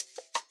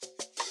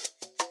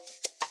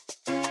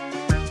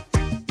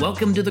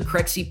Welcome to the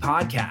Crexi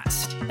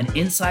Podcast, an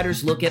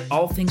insider's look at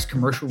all things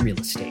commercial real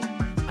estate.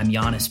 I'm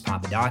Giannis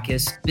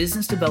Papadakis,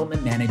 Business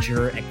Development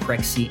Manager at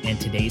Crexi and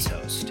today's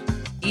host.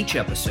 Each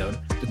episode,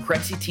 the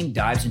Crexi team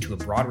dives into a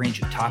broad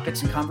range of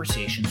topics and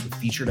conversations with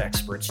featured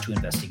experts to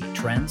investigate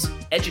trends,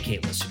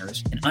 educate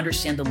listeners, and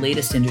understand the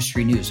latest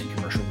industry news in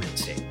commercial real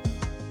estate.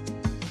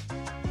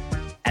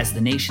 As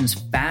the nation's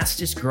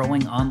fastest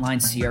growing online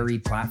CRE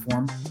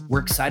platform, we're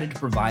excited to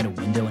provide a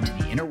window into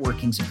the inner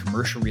workings of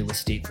commercial real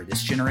estate for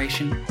this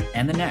generation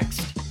and the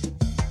next.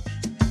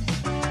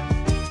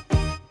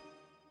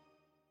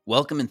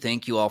 Welcome and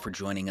thank you all for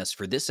joining us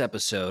for this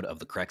episode of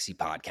the Crexi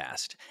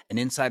Podcast, an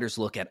insider's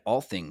look at all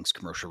things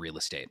commercial real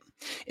estate.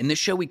 In this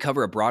show, we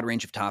cover a broad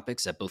range of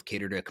topics that both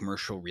cater to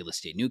commercial real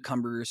estate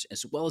newcomers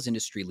as well as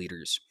industry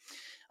leaders.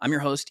 I'm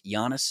your host,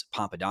 Giannis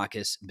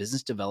Papadakis,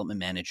 Business Development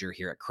Manager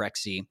here at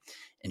Crexi,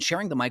 and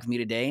sharing the mic with me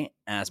today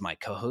as my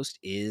co-host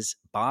is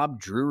Bob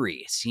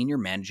Drury, Senior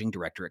Managing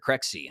Director at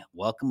Crexi.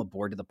 Welcome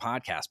aboard to the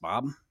podcast,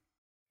 Bob.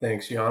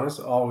 Thanks,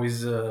 Giannis.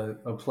 Always a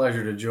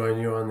pleasure to join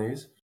you on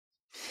these.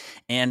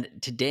 And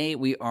today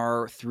we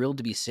are thrilled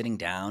to be sitting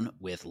down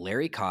with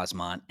Larry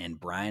Cosmont and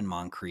Brian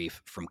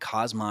Moncrief from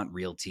Cosmont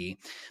Realty.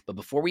 But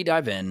before we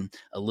dive in,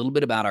 a little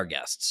bit about our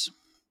guests.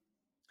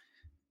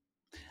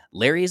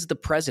 Larry is the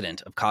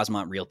president of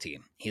Cosmont Realty.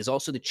 He is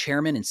also the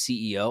chairman and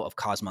CEO of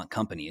Cosmont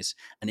Companies,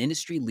 an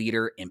industry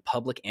leader in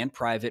public and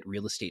private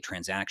real estate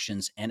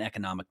transactions and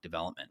economic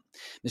development.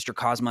 Mr.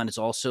 Cosmont is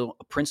also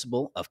a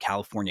principal of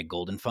California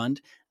Golden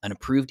Fund, an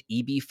approved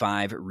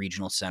EB5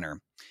 regional center.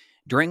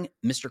 During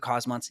Mr.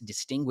 Cosmont's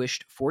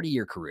distinguished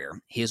 40-year career,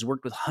 he has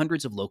worked with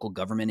hundreds of local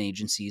government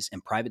agencies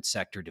and private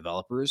sector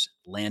developers,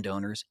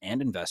 landowners,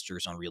 and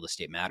investors on real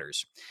estate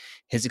matters.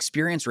 His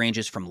experience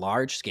ranges from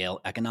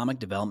large-scale economic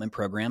development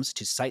programs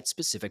to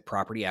site-specific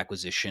property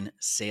acquisition,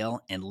 sale,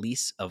 and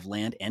lease of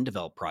land and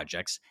developed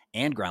projects,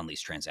 and ground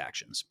lease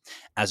transactions.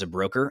 As a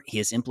broker, he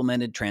has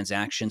implemented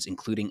transactions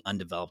including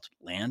undeveloped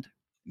land,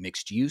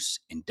 mixed use,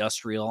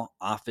 industrial,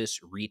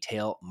 office,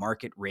 retail,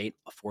 market rate,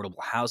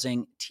 affordable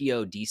housing,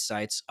 TOD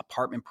sites,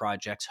 apartment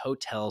projects,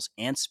 hotels,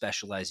 and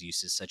specialized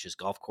uses such as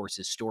golf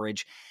courses,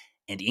 storage,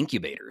 and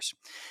incubators.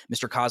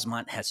 Mr.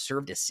 Cosmont has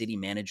served as city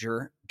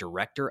manager,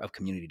 director of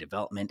community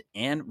development,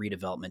 and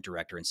redevelopment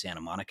director in Santa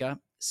Monica,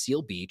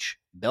 Seal Beach,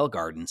 Bell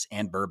Gardens,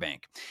 and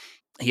Burbank.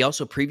 He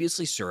also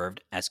previously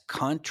served as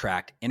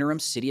contract interim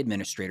city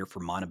administrator for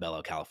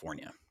Montebello,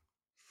 California.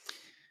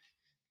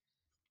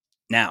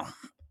 Now,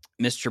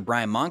 Mr.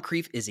 Brian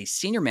Moncrief is a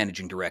senior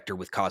managing director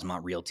with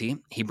Cosmont Realty.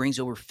 He brings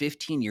over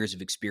 15 years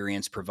of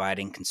experience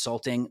providing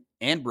consulting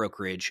and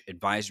brokerage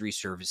advisory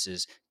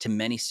services to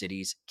many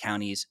cities,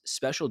 counties,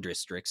 special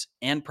districts,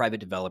 and private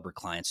developer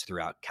clients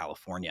throughout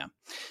California.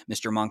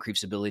 Mr.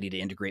 Moncrief's ability to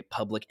integrate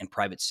public and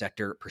private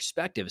sector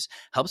perspectives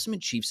helps him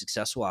achieve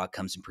successful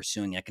outcomes in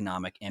pursuing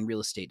economic and real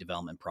estate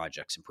development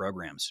projects and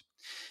programs.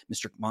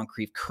 Mr.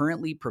 Moncrief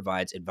currently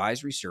provides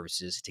advisory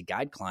services to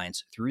guide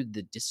clients through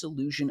the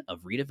dissolution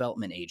of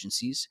redevelopment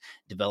agencies,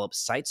 develop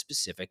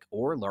site-specific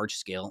or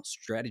large-scale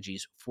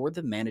strategies for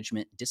the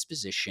management,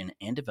 disposition,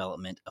 and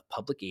development of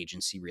public agency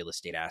real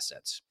estate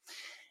assets,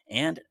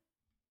 and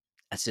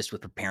assist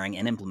with preparing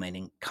and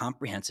implementing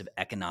comprehensive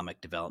economic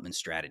development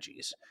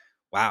strategies.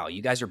 Wow,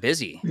 you guys are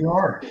busy. We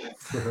are.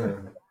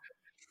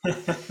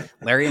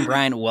 Larry and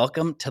Brian,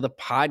 welcome to the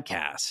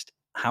podcast.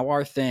 How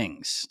are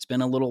things? It's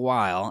been a little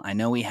while. I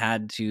know we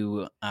had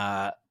to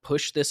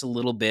push this a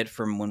little bit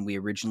from when we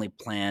originally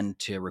planned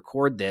to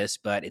record this,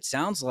 but it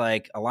sounds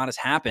like a lot has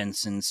happened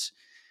since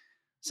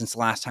the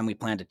last time we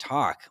planned to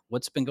talk.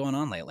 What's been going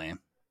on lately?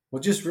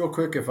 Well, just real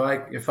quick, if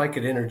I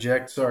could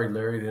interject, sorry,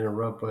 Larry, to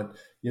interrupt, but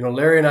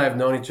Larry and I have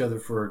known each other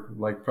for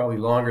probably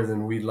longer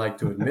than we'd like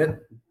to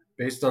admit,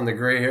 based on the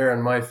gray hair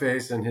on my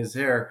face and his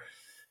hair.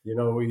 And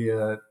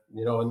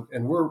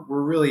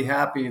we're really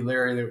happy,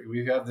 Larry, that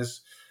we have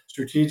this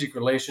strategic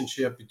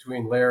relationship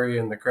between Larry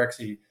and the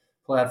Crexi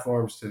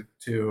platforms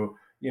to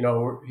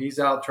he's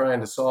out trying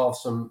to solve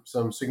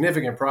some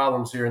significant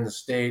problems here in the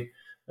state,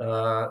 the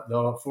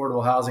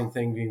affordable housing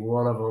thing being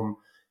one of them.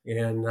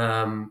 And,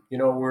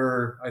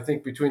 I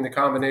think between the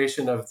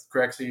combination of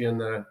Crexi and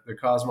the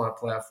Cosmont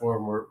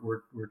platform,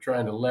 we're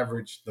trying to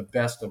leverage the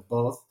best of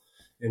both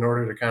in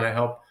order to kind of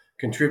help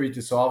contribute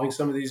to solving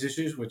some of these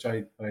issues, which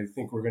I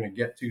think we're going to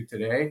get to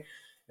today.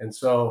 And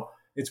so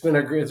it's been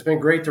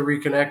great to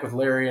reconnect with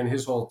Larry and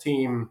his whole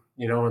team,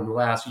 in the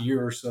last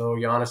year or so.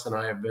 Giannis and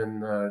I have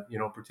been,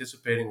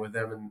 participating with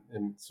them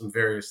in some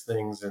various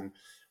things, and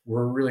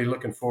we're really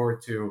looking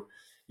forward to,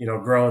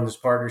 growing this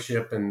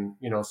partnership and,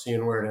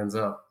 seeing where it ends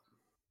up.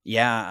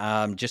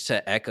 Yeah, just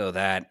to echo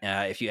that,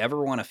 if you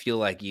ever want to feel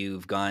like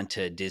you've gone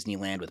to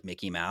Disneyland with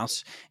Mickey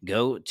Mouse,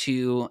 go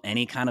to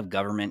any kind of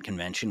government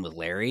convention with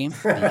Larry,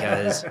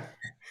 because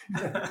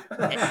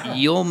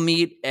You'll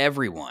meet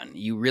everyone.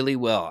 You really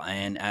will.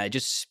 And it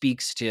just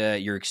speaks to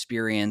your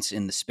experience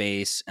in the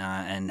space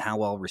and how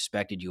well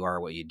respected you are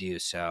at what you do.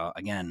 So,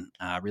 again,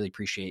 I really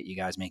appreciate you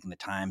guys making the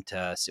time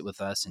to sit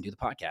with us and do the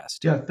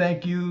podcast. Yeah,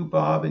 thank you,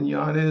 Bob and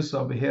Giannis,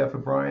 on behalf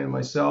of Brian and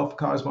myself,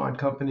 Cosmont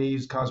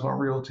Companies, Cosmont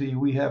Realty.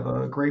 We have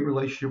a great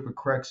relationship with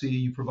Crexi.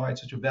 You provide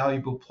such a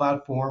valuable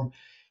platform.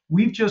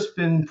 We've just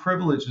been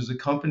privileged as a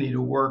company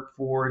to work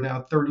for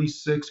now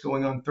 36,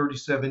 going on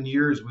 37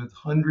 years with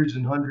hundreds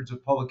and hundreds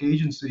of public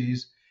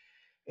agencies.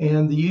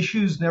 And the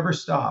issues never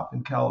stop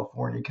in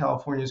California.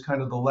 California is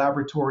kind of the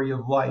laboratory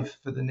of life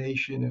for the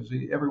nation as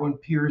everyone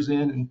peers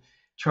in and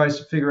tries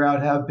to figure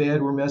out how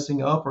bad we're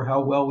messing up or how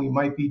well we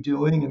might be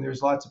doing. And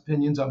there's lots of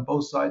opinions on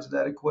both sides of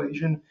that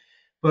equation.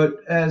 But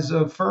as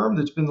a firm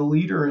that's been the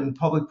leader in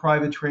public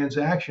private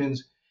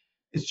transactions,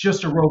 it's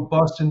just a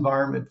robust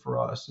environment for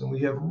us. And we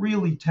have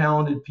really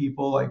talented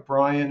people like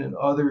Brian and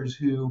others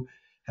who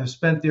have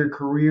spent their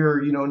career,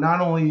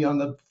 not only on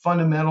the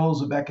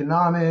fundamentals of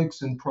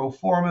economics and pro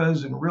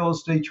formas and real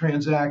estate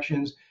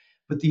transactions,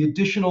 but the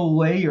additional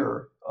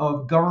layer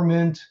of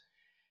government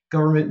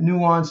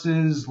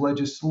nuances,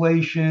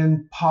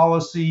 legislation,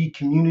 policy,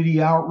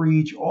 community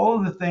outreach, all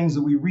of the things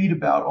that we read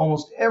about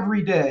almost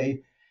every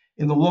day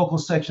in the local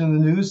section of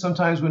the news,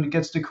 sometimes when it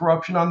gets to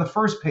corruption on the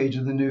first page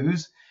of the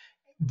news.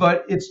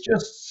 But it's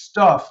just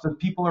stuff that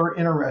people are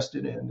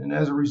interested in. And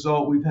as a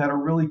result, we've had a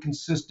really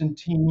consistent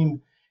team,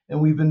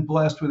 and we've been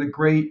blessed with a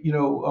great,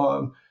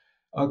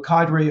 a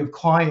cadre of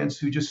clients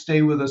who just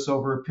stay with us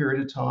over a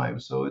period of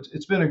time. So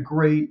it's been a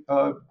great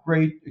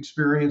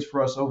experience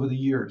for us over the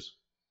years.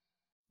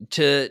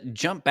 To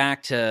jump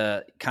back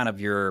to kind of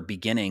your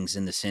beginnings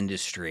in this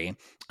industry,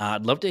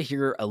 I'd love to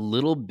hear a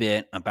little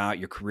bit about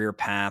your career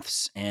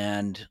paths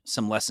and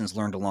some lessons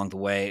learned along the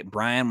way.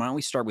 Brian, why don't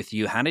we start with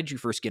you? How did you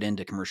first get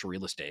into commercial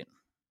real estate?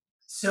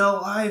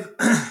 So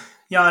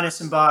Giannis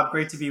and Bob,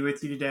 great to be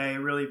with you today. I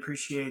really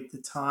appreciate the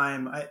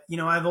time.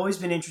 I've always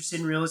been interested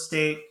in real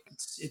estate.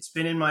 It's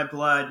been in my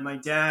blood. My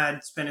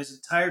dad spent his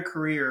entire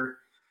career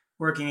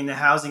working in the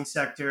housing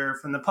sector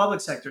from the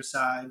public sector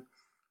side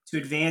to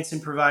advance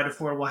and provide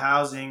affordable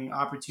housing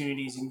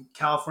opportunities in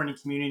California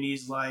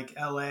communities like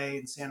LA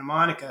and Santa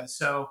Monica.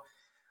 So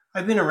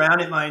I've been around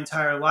it my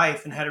entire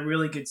life and had a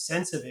really good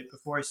sense of it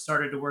before I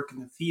started to work in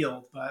the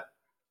field. But,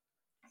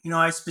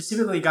 I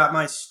specifically got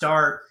my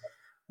start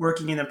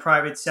working in the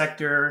private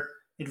sector,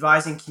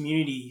 advising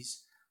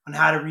communities on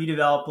how to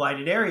redevelop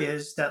blighted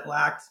areas that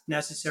lacked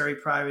necessary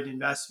private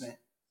investment.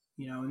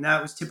 And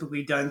that was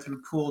typically done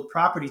through pooled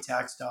property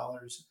tax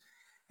dollars,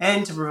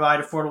 and to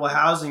provide affordable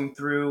housing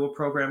through a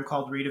program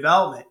called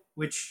redevelopment,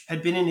 which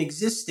had been in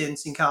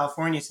existence in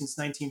California since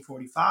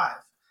 1945.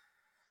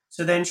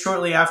 So then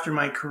shortly after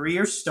my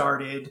career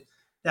started,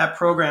 that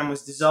program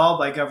was dissolved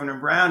by Governor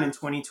Brown in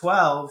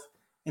 2012,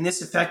 and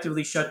this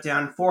effectively shut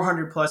down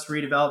 400 plus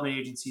redevelopment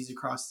agencies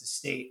across the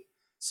state.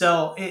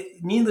 So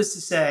needless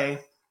to say,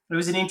 it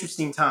was an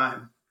interesting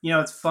time.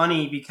 It's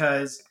funny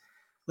because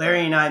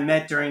Larry and I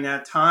met during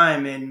that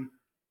time, and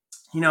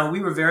we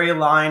were very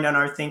aligned on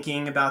our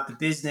thinking about the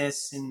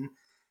business. And,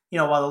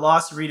 while the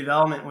loss of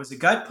redevelopment was a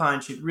gut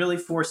punch, it really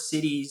forced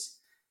cities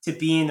to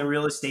be in the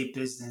real estate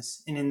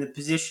business and in the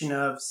position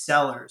of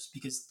sellers,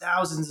 because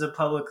thousands of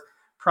public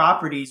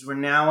properties were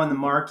now on the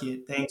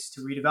market thanks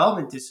to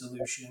redevelopment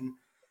dissolution.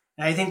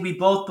 And I think we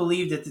both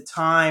believed at the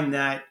time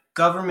that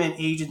government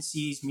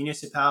agencies,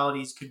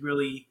 municipalities could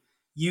really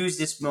use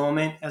this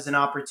moment as an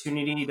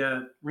opportunity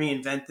to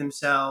reinvent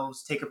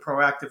themselves, take a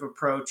proactive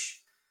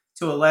approach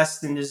to a less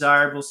than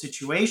desirable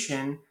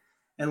situation,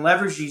 and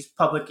leverage these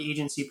public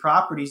agency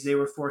properties they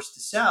were forced to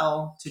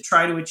sell to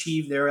try to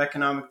achieve their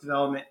economic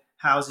development,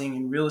 housing,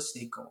 and real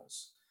estate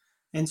goals.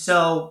 And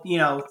so,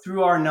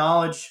 through our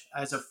knowledge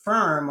as a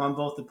firm on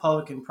both the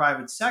public and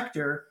private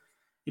sector,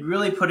 it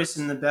really put us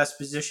in the best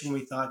position,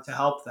 we thought, to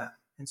help them.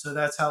 And so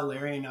that's how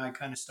Larry and I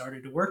kind of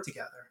started to work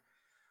together.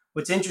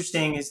 What's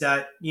interesting is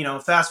that,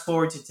 fast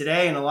forward to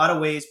today, in a lot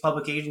of ways,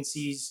 public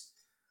agencies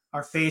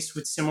are faced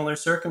with similar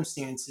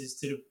circumstances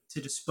to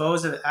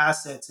dispose of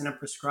assets in a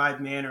prescribed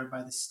manner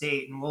by the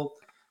state. And we'll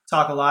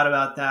talk a lot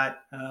about that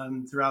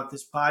throughout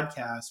this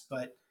podcast.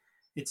 But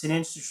it's an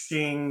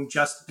interesting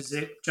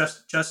juxtaposition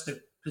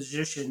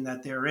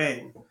that they're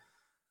in.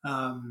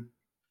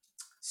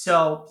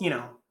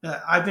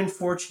 I've been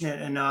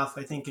fortunate enough,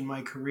 I think, in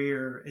my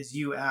career, as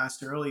you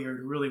asked earlier,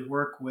 to really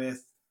work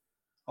with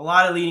a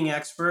lot of leading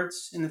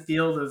experts in the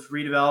field of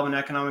redevelopment,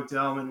 economic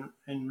development,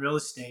 and real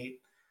estate.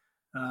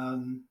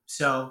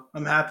 So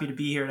I'm happy to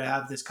be here to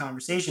have this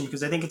conversation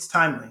because I think it's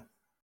timely.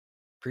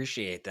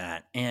 Appreciate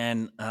that.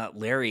 And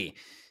Larry,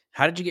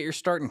 how did you get your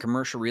start in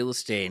commercial real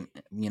estate?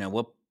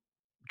 What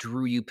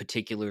drew you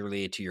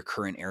particularly to your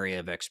current area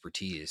of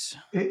expertise?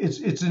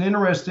 It's an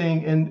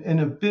interesting and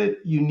a bit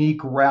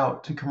unique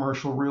route to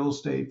commercial real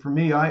estate. For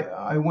me,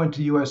 I went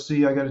to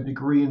USC. I got a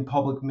degree in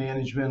public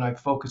management. I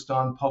focused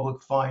on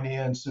public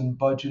finance and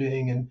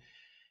budgeting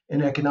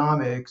and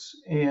economics.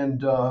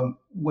 And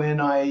when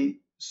I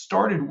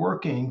started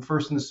working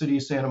first in the city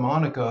of Santa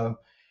Monica,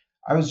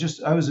 I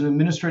was an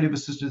administrative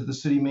assistant to the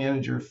city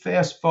manager.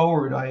 Fast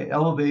forward, I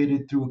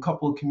elevated through a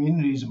couple of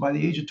communities, and by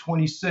the age of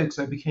 26,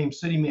 I became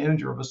city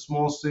manager of a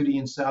small city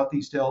in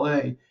Southeast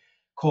LA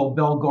called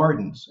Bell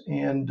Gardens.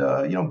 And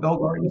Bell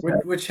Gardens,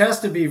 which has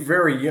to be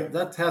very young.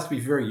 That has to be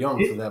very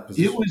young for that it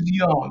position. was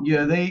young.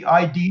 Yeah, they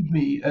ID'd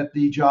me at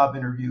the job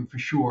interview for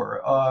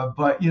sure.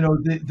 But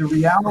the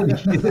reality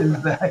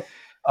is that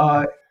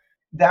uh,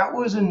 that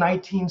was in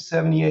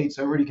 1978.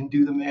 So I already can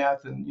do the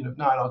math, and if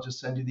not, I'll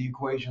just send you the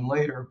equation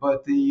later.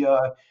 But the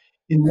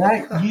in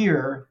that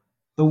year,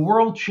 the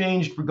world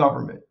changed for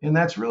government, and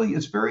it's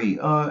very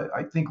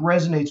I think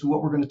resonates with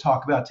what we're going to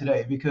talk about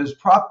today, because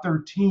Prop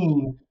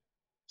 13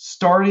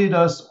 started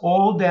us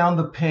all down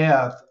the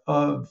path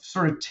of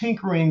sort of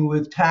tinkering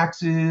with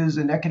taxes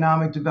and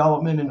economic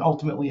development and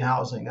ultimately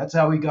housing. That's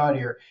how we got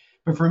here.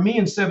 But for me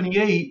in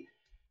 78,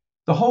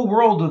 the whole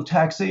world of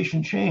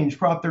taxation changed.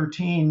 Prop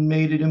 13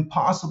 made it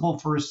impossible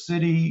for a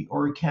city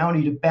or a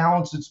county to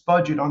balance its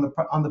budget on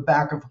the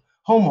back of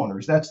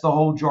homeowners. That's the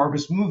whole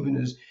Jarvis movement,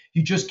 is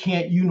you just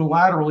can't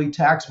unilaterally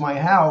tax my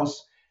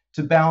house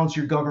to balance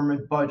your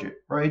government budget,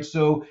 right?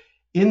 So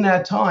in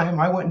that time,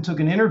 I went and took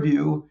an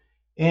interview,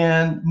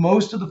 and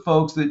most of the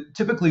folks that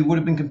typically would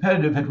have been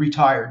competitive had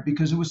retired,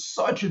 because it was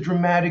such a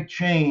dramatic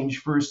change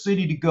for a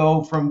city to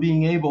go from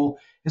being able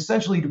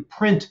essentially to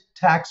print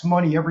tax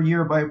money every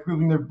year by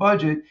approving their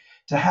budget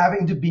to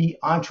having to be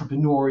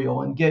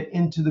entrepreneurial and get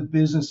into the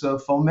business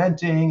of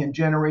fomenting and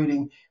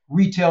generating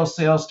retail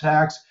sales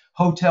tax,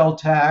 hotel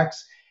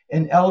tax,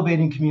 and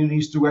elevating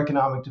communities through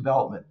economic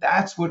development.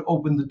 That's what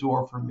opened the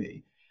door for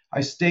me. I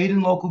stayed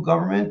in local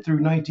government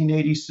through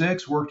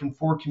 1986, worked in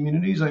 4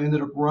 communities. I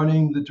ended up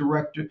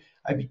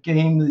I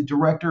became the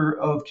director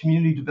of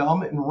community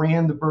development and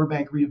ran the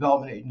Burbank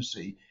Redevelopment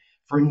Agency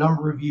for a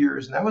number of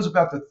years. And that was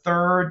about the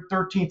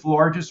 13th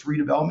largest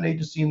redevelopment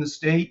agency in the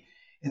state.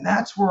 And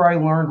that's where I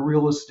learned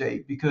real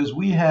estate, because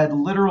we had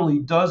literally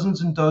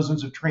dozens and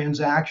dozens of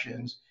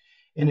transactions.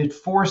 And it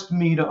forced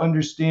me to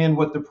understand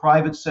what the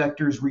private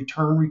sector's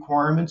return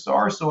requirements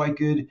are, so I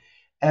could,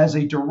 as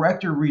a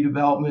director of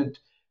redevelopment,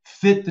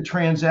 fit the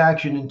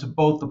transaction into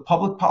both the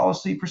public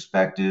policy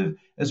perspective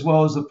as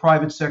well as the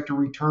private sector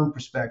return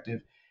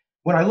perspective.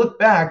 When I look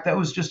back, that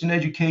was just an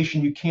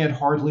education you can't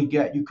hardly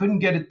get. You couldn't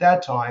get it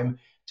that time.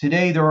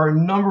 Today, there are a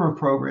number of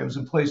programs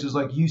in places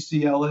like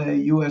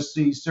UCLA,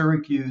 USC,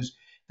 Syracuse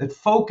that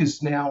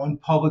focus now on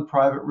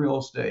public-private real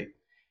estate.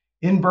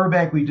 In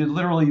Burbank, we did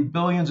literally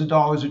billions of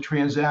dollars of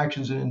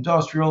transactions in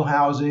industrial,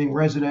 housing,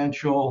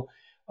 residential,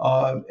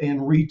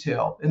 and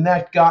retail. And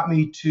that got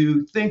me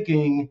to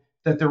thinking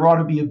that there ought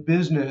to be a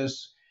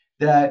business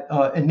that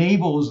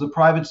enables the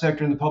private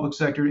sector and the public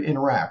sector to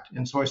interact.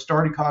 And so I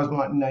started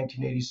Cosmont in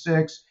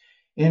 1986.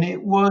 And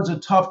it was a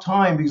tough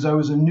time because I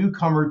was a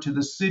newcomer to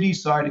the city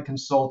side of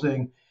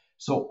consulting.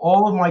 So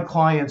all of my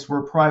clients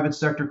were private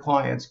sector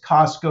clients: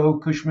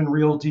 Costco, Cushman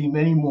Realty,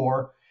 many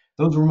more.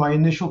 Those were my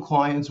initial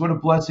clients. What a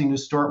blessing to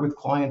start with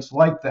clients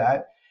like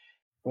that.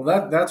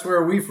 Well, that's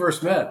where we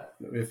first met.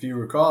 If you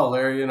recall,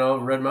 Larry,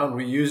 Red Mountain,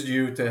 we used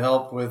you to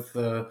help with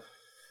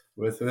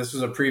this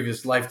was a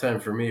previous lifetime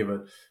for me,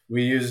 but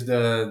we used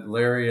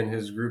Larry and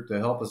his group to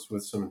help us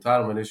with some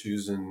entitlement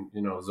issues and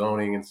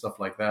zoning and stuff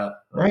like that,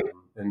 right?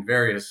 In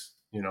various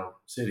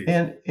cities.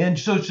 And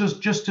so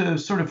just to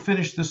sort of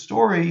finish the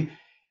story,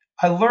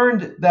 I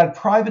learned that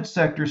private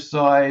sector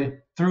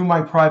side through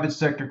my private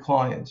sector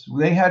clients.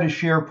 They had to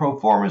share pro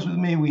formas with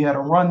me. We had to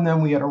run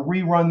them. We had to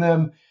rerun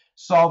them,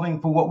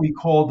 solving for what we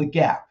call the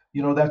gap.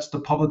 That's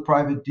the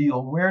public-private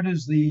deal. Where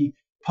does the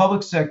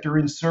public sector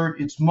insert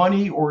its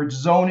money or its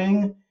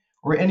zoning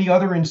or any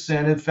other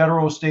incentive,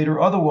 federal, state, or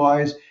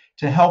otherwise,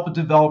 to help a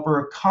developer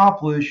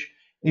accomplish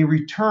a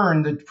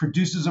return that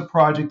produces a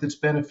project that's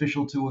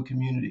beneficial to a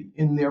community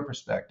in their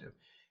perspective?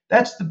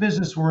 That's the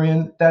business we're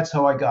in. That's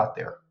how I got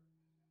there.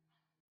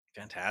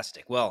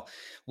 Fantastic. Well,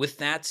 with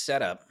that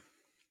setup,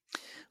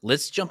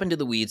 let's jump into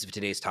the weeds of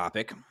today's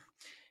topic: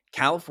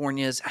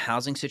 California's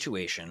housing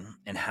situation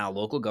and how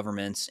local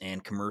governments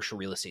and commercial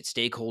real estate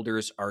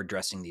stakeholders are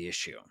addressing the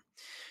issue.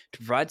 To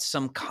provide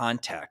some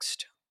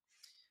context,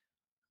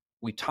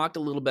 we talked a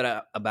little bit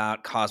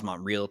about Cosmont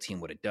Realty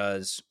and what it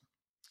does.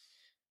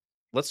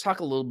 Let's talk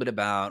a little bit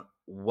about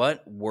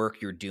what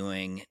work you're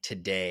doing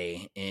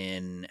today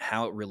in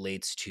how it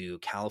relates to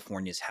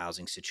California's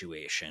housing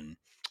situation,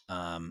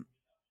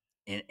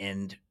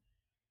 and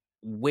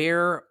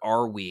where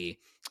are we?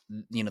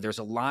 There's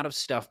a lot of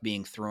stuff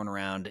being thrown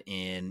around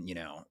in,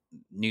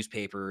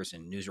 newspapers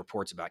and news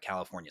reports about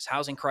California's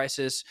housing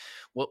crisis.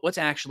 What's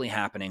actually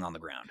happening on the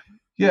ground?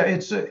 Yeah,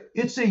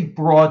 it's a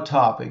broad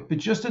topic, but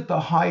just at the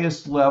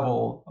highest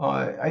level,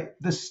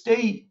 the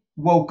state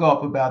woke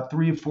up about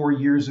 3 or 4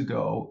 years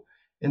ago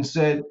and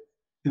said,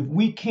 if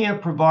we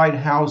can't provide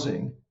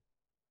housing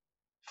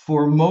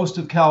for most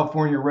of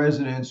California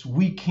residents,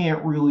 we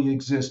can't really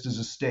exist as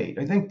a state.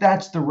 I think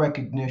that's the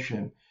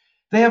recognition.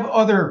 They have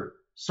other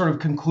sort of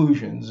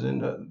conclusions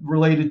and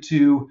related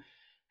to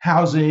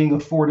housing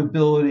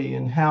affordability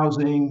and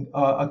housing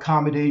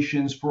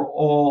accommodations for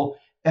all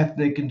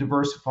ethnic and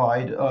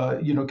diversified,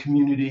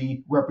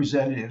 community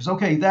representatives.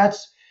 Okay,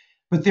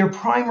 but their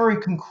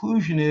primary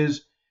conclusion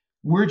is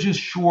we're just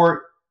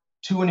short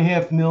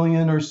 2.5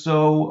 million or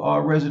so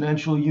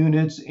residential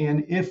units,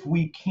 and if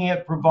we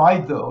can't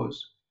provide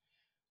those,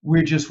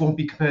 we just won't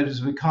be competitive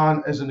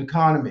as an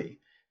economy.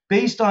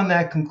 Based on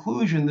that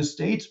conclusion, the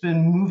state's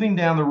been moving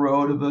down the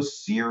road of a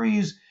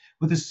series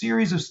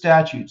of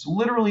statutes,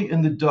 literally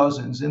in the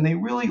dozens, and they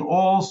really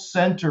all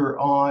center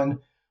on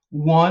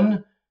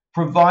one,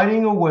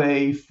 providing a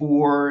way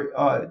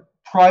for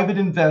private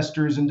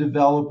investors and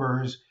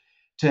developers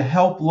to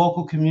help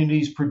local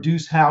communities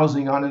produce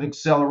housing on an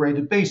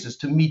accelerated basis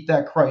to meet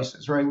that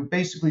crisis, right?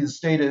 Basically, the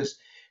state has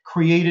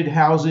created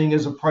housing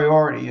as a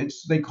priority.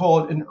 They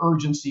call it an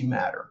urgency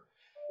matter.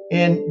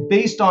 And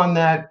based on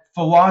that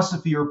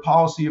philosophy or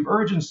policy of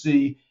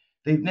urgency,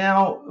 they've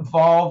now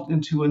evolved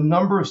into a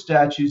number of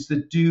statutes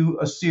that do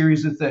a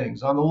series of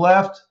things. On the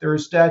left, there are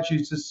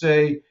statutes that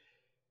say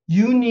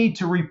you need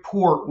to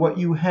report what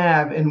you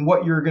have and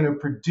what you're going to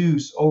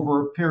produce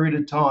over a period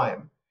of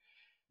time,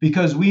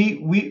 because we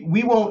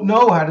won't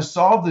know how to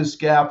solve this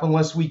gap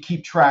unless we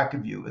keep track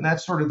of you. And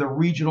that's sort of the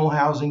regional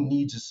housing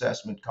needs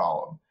assessment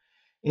column.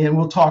 And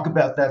we'll talk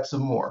about that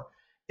some more.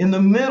 In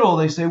the middle,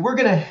 they say we're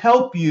going to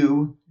help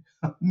you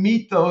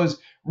meet those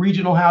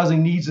regional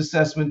housing needs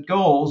assessment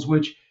goals,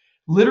 which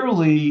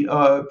literally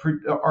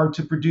are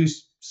to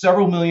produce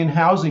several million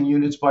housing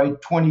units by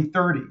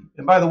 2030.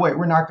 And by the way,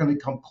 we're not going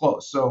to come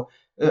close. So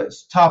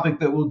it's a topic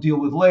that we'll deal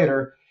with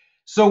later.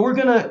 So we're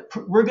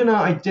gonna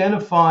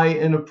identify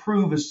and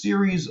approve a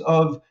series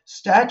of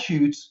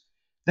statutes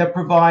that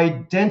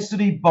provide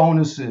density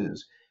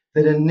bonuses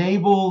that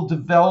enable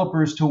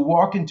developers to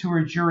walk into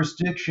a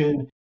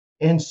jurisdiction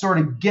and sort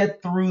of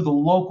get through the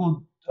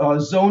local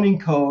zoning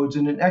codes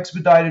in an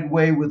expedited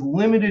way with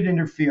limited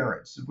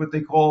interference, what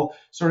they call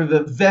sort of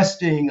the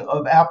vesting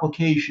of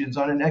applications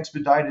on an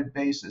expedited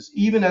basis,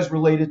 even as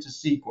related to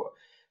CEQA.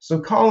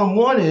 So column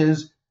one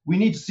is we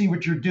need to see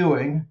what you're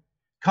doing.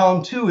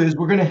 Column two is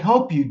we're going to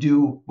help you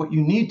do what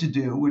you need to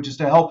do, which is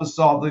to help us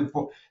solve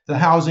the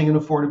housing and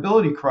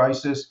affordability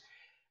crisis.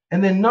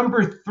 And then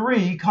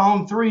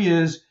column three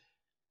is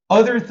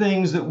other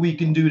things that we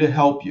can do to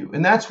help you.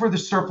 And that's where the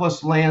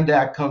Surplus Land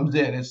Act comes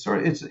in.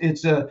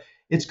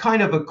 It's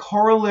kind of a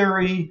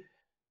corollary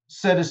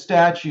set of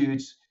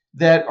statutes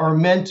that are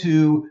meant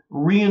to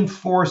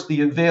reinforce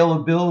the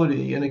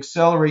availability and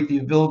accelerate the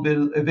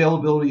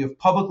availability of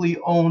publicly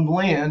owned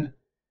land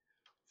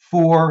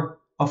for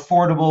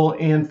affordable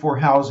and for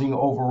housing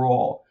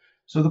overall.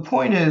 So the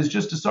point is,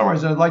 just to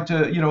summarize, I'd like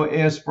to,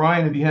 ask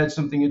Brian if he had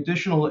something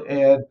additional to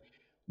add.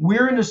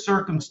 We're in a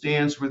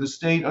circumstance where the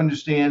state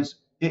understands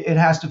it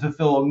has to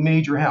fulfill a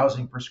major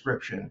housing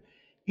prescription.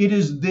 It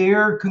is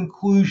their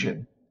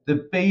conclusion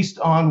that based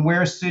on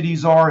where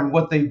cities are and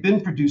what they've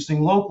been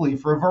producing locally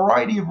for a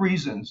variety of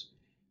reasons,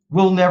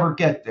 we'll never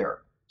get there.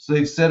 So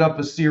they've set up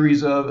a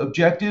series of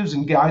objectives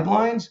and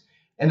guidelines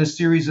and a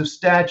series of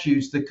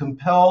statutes that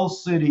compel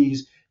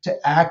cities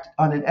to act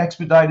on an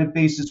expedited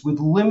basis with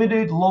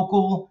limited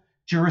local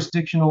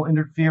jurisdictional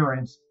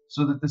interference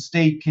so that the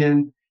state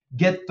can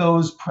get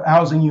those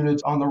housing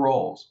units on the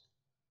rolls.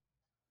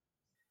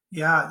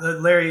 Yeah,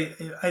 Larry,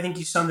 I think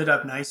you summed it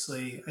up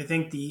nicely. I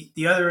think the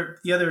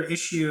other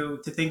issue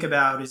to think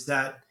about is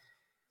that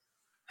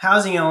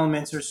housing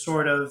elements are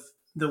sort of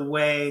the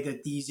way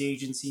that these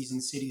agencies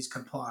and cities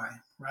comply,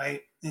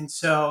 right? And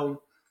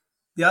so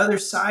the other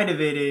side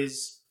of it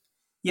is,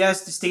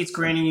 yes, the state's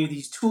granting you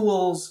these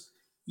tools.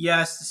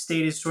 Yes, the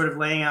state is sort of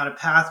laying out a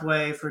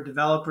pathway for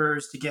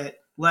developers to get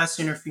less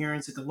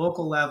interference at the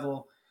local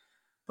level.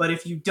 But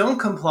if you don't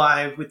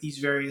comply with these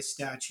various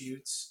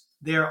statutes,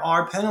 there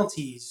are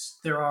penalties.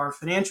 There are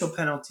financial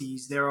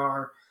penalties. There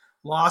are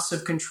loss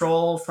of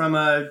control from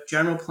a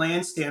general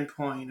plan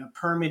standpoint, a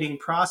permitting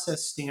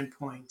process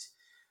standpoint.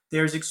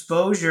 There's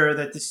exposure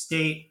that the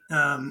state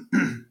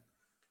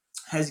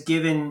has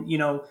given,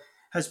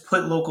 has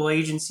put local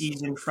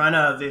agencies in front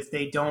of if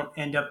they don't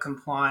end up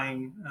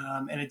complying,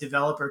 and a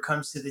developer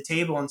comes to the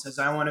table and says,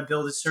 I want to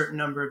build a certain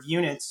number of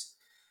units.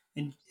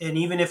 And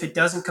even if it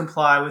doesn't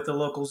comply with the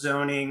local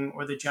zoning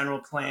or the general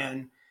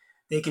plan,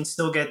 they can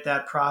still get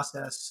that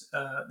process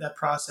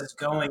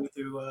going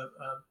through a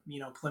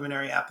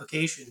preliminary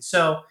application.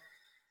 So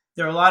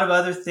there are a lot of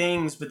other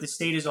things, but the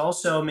state is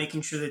also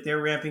making sure that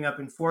they're ramping up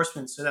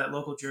enforcement so that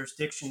local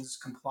jurisdictions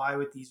comply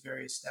with these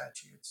various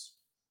statutes.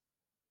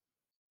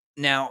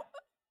 Now,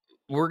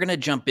 we're going to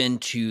jump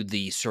into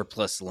the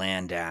Surplus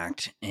Land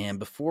Act. And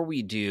before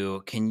we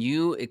do, can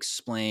you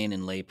explain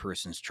in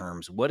layperson's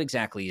terms, what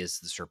exactly is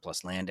the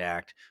Surplus Land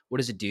Act? What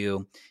does it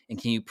do?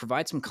 And can you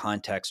provide some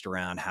context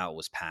around how it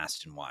was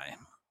passed and why?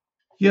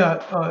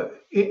 Yeah,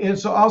 and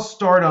so I'll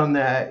start on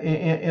that.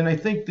 And I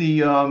think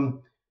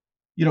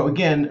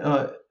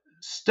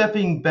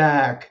stepping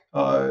back,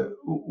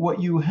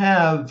 what you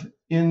have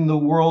in the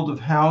world of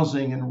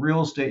housing and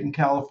real estate in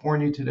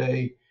California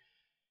today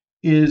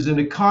is an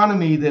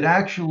economy that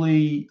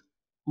actually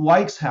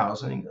likes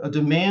housing, a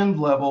demand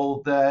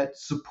level that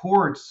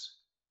supports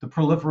the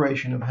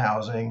proliferation of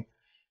housing,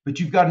 but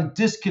you've got a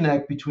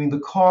disconnect between the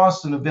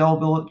cost and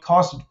availability,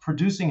 cost of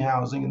producing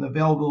housing and the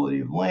availability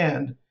of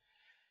land,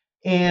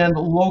 and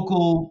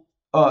local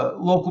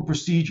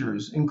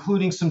procedures,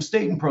 including some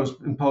state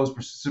imposed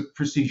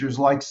procedures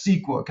like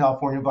CEQA,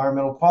 California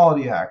Environmental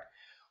Quality Act.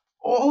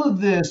 All of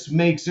this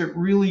makes it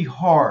really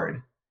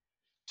hard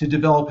to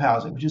develop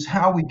housing, which is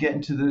how we get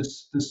into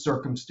this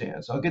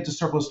circumstance. I'll get to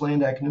Surplus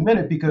Land Act in a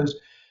minute, because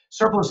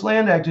Surplus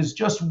Land Act is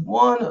just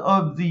one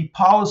of the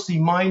policy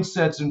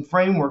mindsets and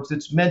frameworks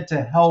that's meant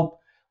to help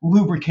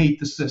lubricate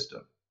the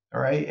system.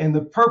 All right. And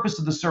the purpose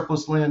of the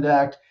Surplus Land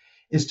Act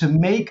is to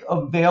make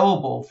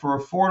available for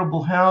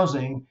affordable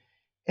housing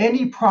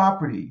any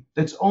property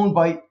that's owned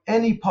by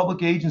any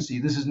public agency.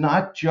 This is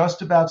not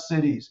just about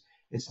cities.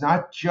 It's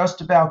not just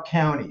about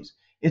counties.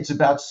 It's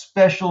about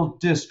special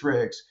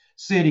districts,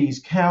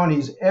 cities,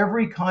 counties.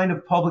 Every kind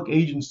of public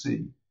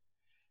agency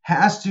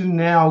has to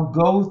now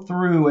go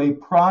through a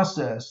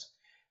process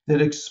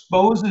that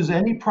exposes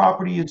any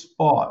property it's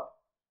bought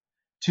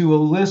to a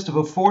list of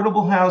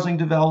affordable housing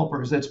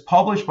developers that's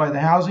published by the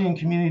Housing and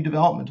Community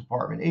Development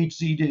Department,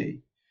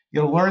 HCD.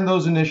 You got to learn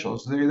those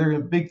initials. They're the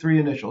big three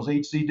initials,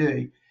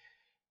 HCD.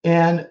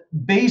 And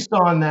based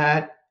on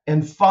that,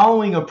 and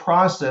following a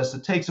process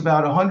that takes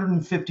about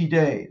 150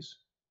 days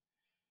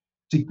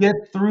to get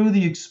through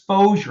the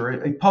exposure,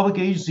 a public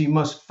agency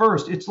must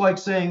first, it's like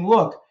saying,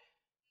 look,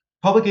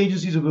 public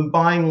agencies have been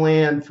buying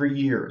land for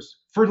years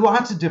for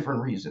lots of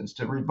different reasons,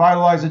 to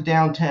revitalize a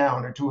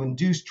downtown or to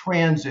induce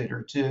transit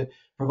or to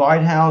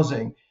provide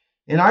housing.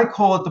 And I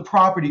call it the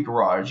property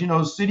garage. You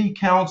know, city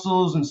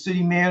councils and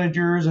city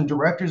managers and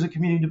directors of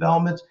community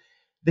developments,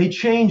 they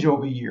change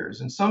over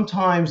years. And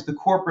sometimes the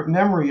corporate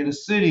memory at a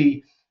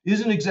city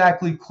isn't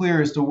exactly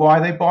clear as to why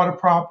they bought a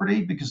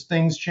property, because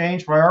things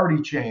change,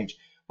 priority change.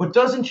 What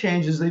doesn't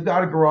change is they've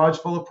got a garage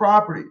full of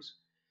properties.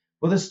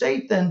 Well, the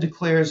state then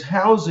declares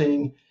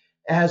housing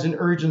as an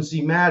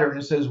urgency matter, and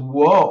it says,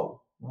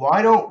 whoa,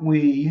 why don't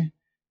we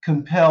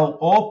compel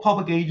all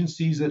public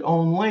agencies that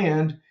own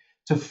land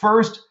to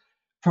first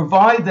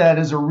provide that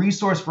as a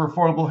resource for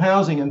affordable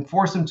housing and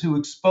force them to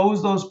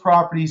expose those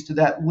properties to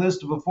that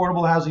list of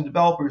affordable housing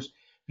developers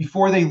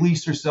before they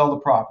lease or sell the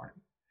property.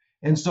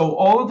 And so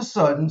all of a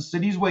sudden,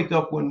 cities wake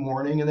up one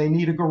morning and they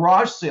need a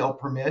garage sale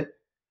permit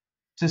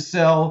to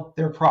sell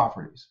their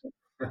properties.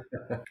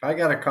 I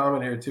got a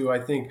comment here too. I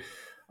think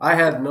I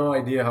had no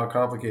idea how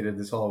complicated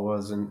this all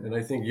was. And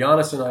I think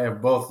Giannis and I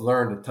have both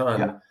learned a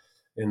ton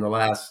in the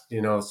last,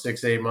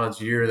 6-8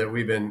 months, year that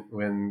we've been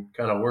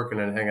kind of working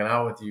and hanging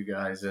out with you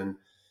guys. And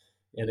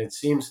it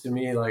seems to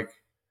me like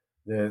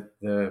there's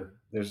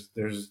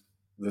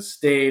the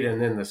state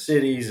and then the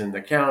cities and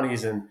the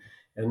counties, and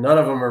none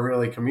of them are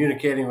really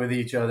communicating with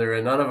each other,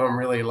 and none of them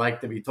really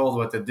like to be told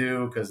what to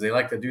do because they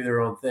like to do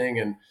their own thing.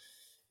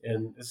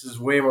 And this is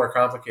way more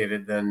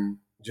complicated than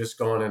just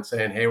going and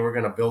saying, hey, we're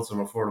going to build some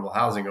affordable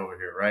housing over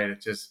here, right? It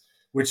just,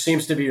 which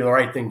seems to be the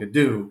right thing to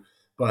do,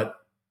 but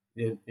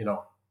it,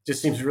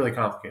 just seems really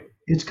complicated.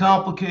 It's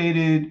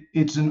complicated.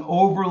 It's an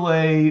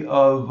overlay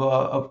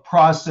of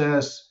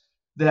process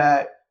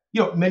that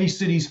many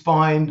cities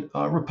find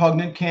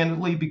repugnant,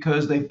 candidly,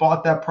 because they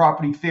bought that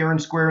property fair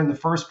and square in the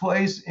first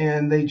place,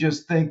 and they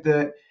just think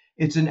that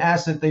it's an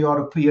asset they ought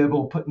to be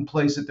able to put in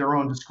place at their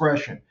own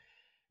discretion.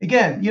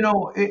 Again,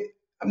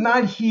 I'm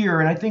not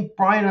here, and I think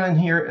Brian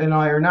and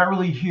I are not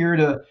really here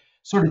to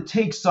sort of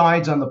take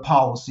sides on the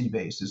policy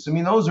basis. I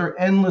mean, those are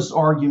endless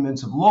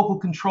arguments of local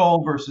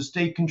control versus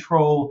state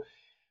control.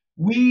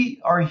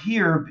 We are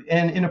here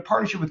and in a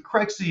partnership with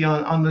CREXI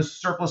on the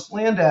Surplus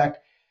Land Act,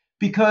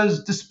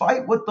 because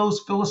despite what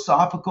those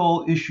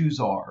philosophical issues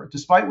are,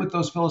 despite what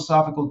those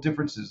philosophical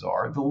differences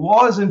are, the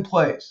law is in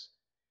place.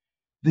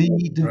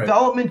 The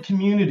development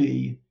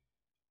community,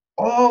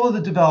 all of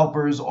the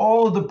developers,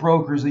 all of the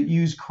brokers that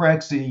use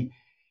CREXI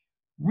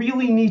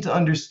really need to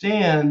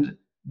understand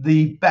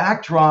the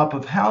backdrop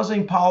of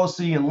housing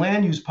policy and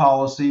land use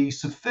policy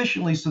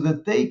sufficiently so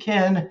that they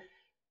can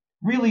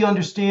really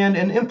understand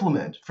and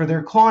implement for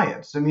their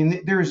clients. I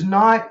mean, there's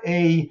not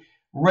a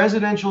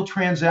residential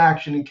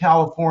transaction in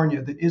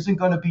California that isn't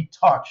going to be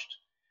touched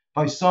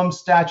by some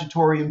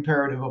statutory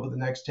imperative over the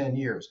next 10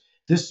 years.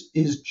 This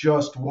is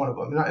just one of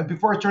them. And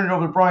before I turn it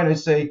over to Brian, I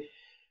say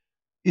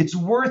it's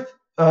worth,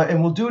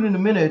 and we'll do it in a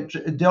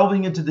minute,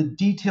 delving into the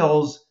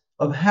details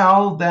of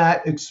how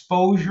that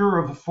exposure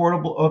of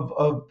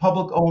of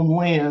public-owned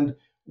land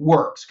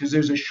works, because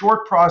there's a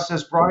short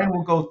process. Brian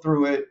will go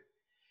through it.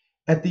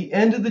 At the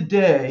end of the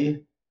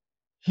day,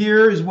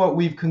 here is what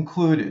we've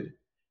concluded.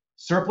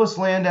 Surplus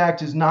Land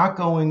Act is not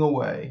going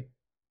away.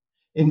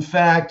 In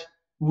fact,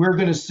 we're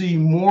going to see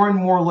more and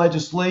more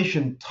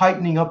legislation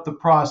tightening up the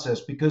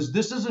process, because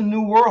this is a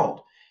new world.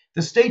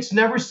 The states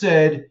never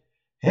said,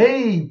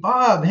 hey,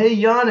 Bob, hey,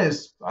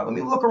 Giannis, let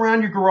me look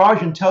around your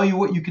garage and tell you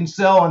what you can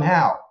sell and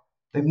how.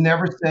 They've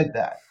never said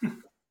that.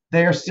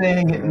 They are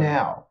saying it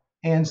now.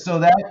 And so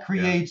that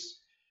creates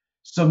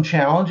some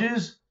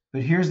challenges.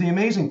 But here's the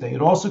amazing thing.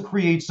 It also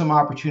creates some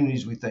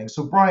opportunities, we think.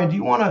 So Brian, do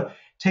you want to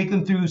take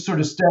them through sort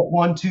of step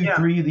 1, 2, Yeah.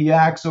 3 of the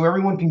act so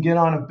everyone can get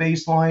on a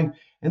baseline,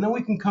 and then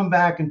we can come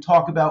back and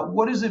talk about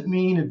what does it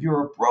mean if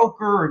you're a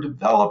broker or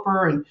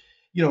developer, and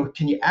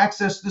can you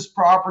access this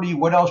property?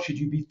 What else should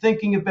you be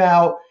thinking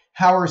about?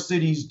 How are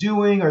cities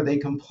doing? Are they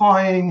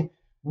complying?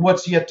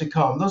 What's yet to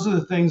come? Those are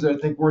the things that I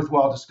think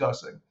worthwhile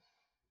discussing.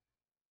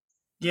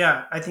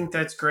 Yeah, I think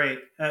that's great.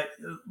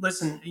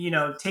 Listen,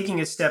 taking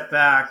a step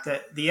back,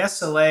 that the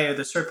SLA, or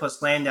the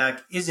Surplus Land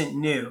Act, isn't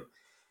new.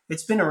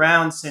 It's been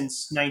around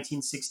since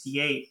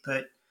 1968,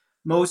 but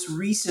most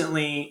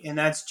recently, and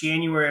that's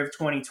January of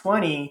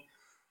 2020,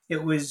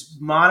 it was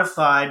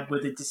modified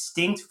with a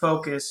distinct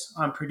focus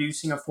on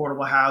producing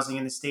affordable housing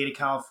in the state of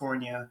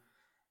California,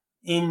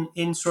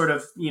 in sort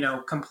of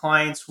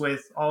compliance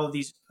with all of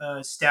these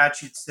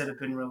statutes that have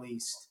been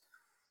released.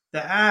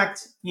 The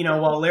act,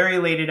 while Larry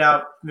laid it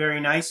out very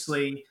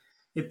nicely,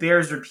 it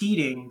bears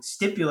repeating,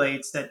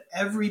 stipulates that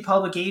every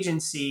public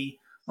agency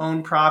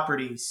owned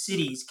property,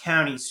 cities,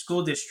 counties,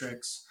 school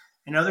districts,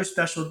 and other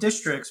special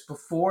districts,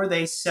 before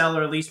they sell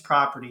or lease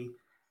property,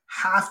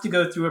 have to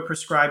go through a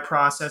prescribed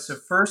process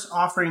of first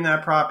offering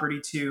that property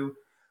to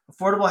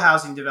affordable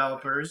housing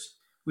developers,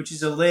 which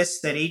is a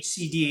list that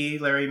HCD,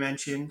 Larry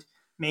mentioned,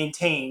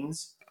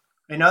 maintains,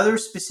 and other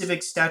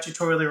specific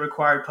statutorily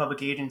required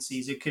public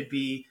agencies. It could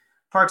be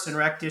Parks and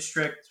Rec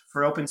District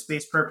for open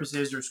space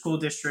purposes, or school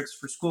districts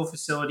for school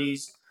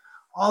facilities.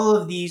 All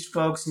of these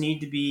folks need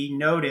to be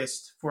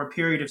noticed for a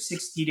period of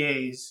 60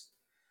 days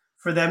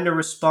for them to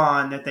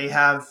respond that they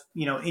have,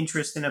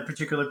 interest in a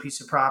particular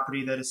piece of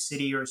property that a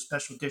city or a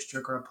special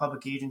district or a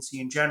public agency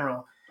in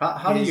general.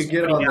 How do you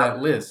get on that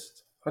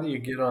list? How do you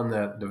get on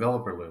that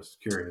developer list?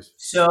 Curious.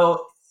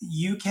 So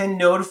you can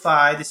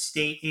notify the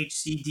state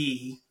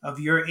HCD of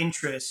your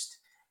interest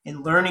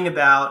in learning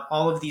about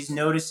all of these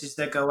notices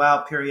that go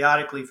out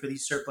periodically for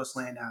these surplus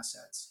land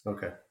assets.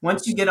 Okay.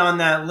 Once you get on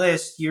that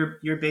list,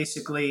 you're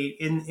basically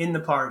in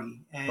the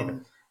party.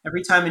 And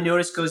every time a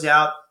notice goes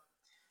out,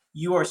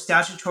 you are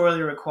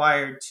statutorily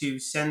required to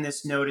send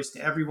this notice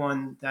to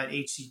everyone that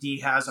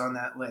HCD has on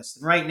that list.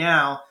 And right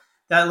now,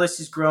 that list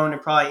has grown to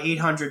probably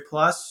 800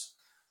 plus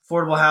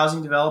affordable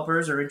housing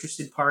developers or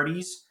interested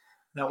parties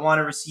that want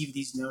to receive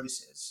these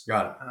notices.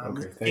 Got it.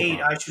 Okay. The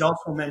state, I should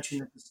also mention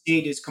that the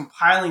state is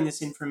compiling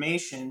this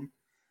information,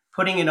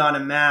 putting it on a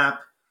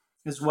map,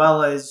 as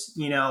well as,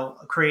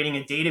 creating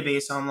a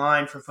database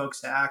online for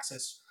folks to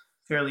access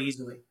fairly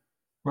easily.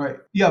 Right.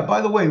 Yeah.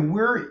 By the way,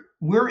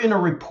 we're in a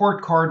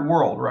report card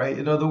world, right?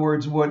 In other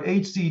words, what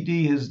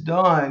HCD has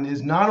done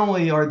is not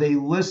only are they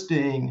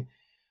listing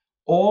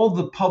all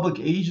the public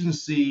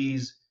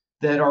agencies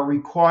that are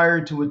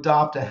required to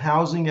adopt a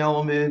housing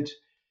element,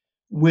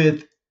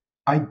 with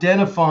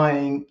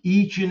identifying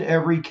each and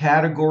every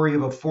category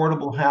of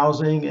affordable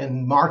housing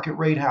and market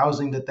rate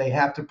housing that they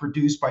have to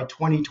produce by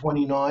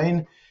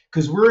 2029,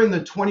 because we're in the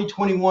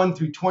 2021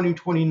 through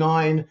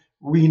 2029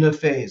 RHNA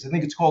phase. I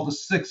think it's called the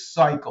sixth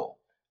cycle.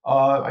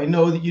 I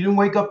know that you didn't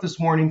wake up this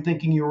morning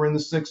thinking you were in the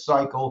sixth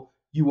cycle.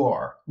 You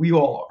are. We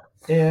all are.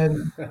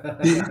 And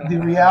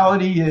the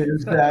reality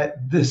is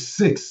that this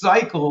sixth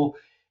cycle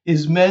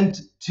is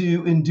meant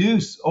to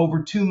induce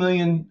over 2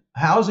 million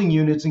housing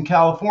units in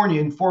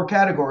California in 4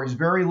 categories: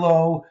 very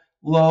low,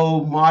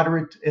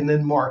 moderate, and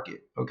then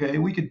market. Okay,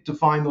 we could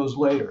define those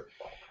later.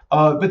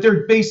 But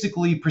they're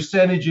basically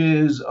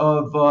percentages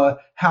of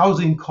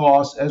housing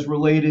costs as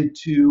related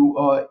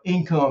to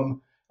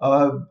income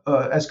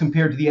as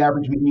compared to the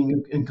average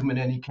median income in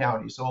any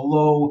county. So a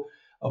low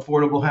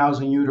affordable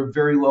housing unit, or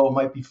very low,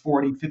 might be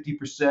 40,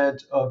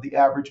 50% of the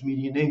average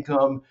median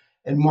income.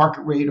 And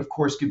market rate, of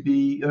course, could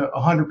be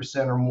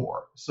 100% or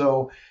more.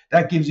 So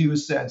that gives you a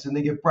sense, and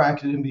they get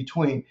bracketed in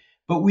between.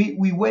 But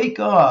we wake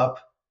up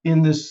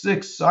in the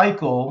sixth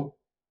cycle,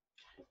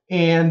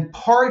 and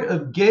part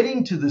of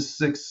getting to the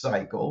sixth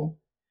cycle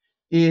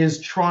is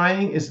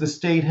the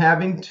state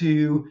having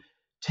to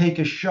take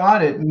a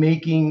shot at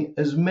making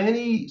as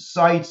many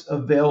sites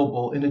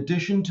available in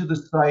addition to the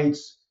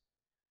sites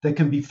that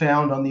can be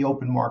found on the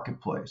open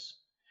marketplace.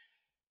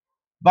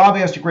 Bob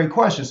asked a great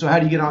question. So how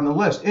do you get on the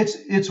list?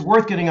 It's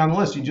worth getting on the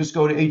list. You just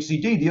go to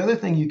HCD. The other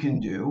thing you can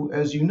do,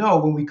 as you know,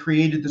 when we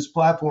created this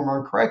platform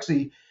on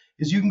CREXI,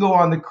 is you can go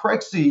on the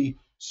CREXI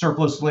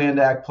Surplus Land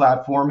Act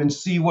platform and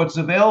see what's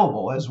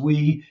available as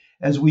we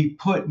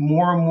put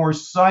more and more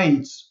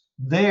sites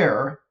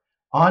there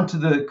onto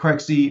the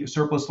CREXI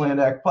Surplus Land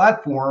Act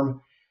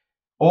platform.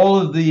 All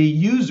of the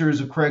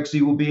users of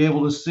CREXI will be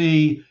able to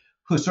see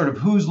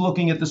who's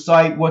looking at the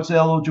site, what's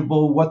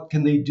eligible, what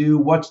can they do,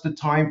 what's the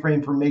time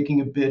frame for making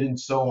a bid, and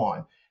so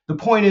on. The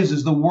point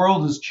is the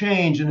world has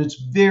changed, and it's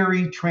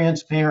very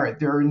transparent.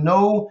 There are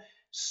no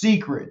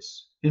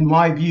secrets, in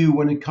my view,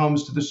 when it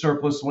comes to the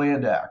Surplus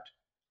Land Act.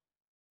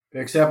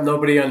 Except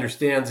nobody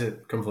understands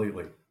it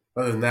completely.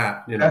 Other than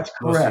that, that's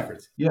correct. No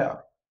secrets. Yeah.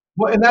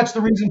 Well, and that's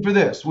the reason for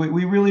this.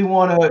 We really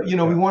want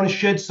to, we want to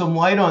shed some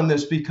light on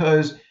this,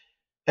 because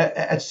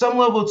At some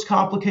level, it's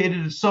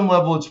complicated. At some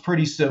level, it's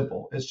pretty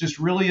simple. It's just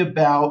really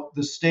about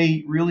the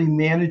state really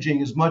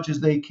managing as much as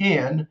they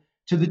can,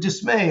 to the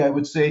dismay, I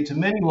would say, to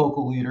many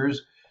local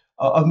leaders,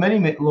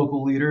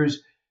 local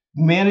leaders,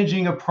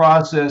 managing a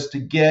process to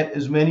get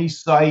as many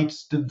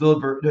sites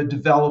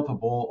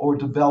developable or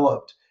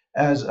developed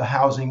as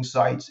housing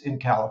sites in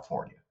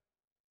California.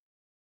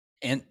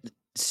 And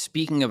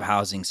speaking of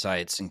housing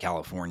sites in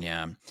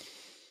California,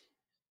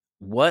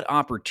 what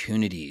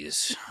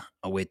opportunities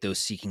await those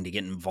seeking to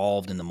get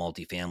involved in the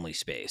multifamily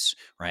space,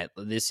 right?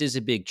 This is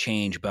a big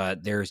change,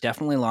 but there's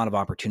definitely a lot of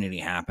opportunity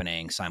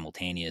happening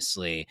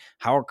simultaneously.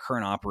 How are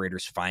current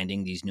operators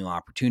finding these new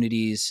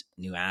opportunities,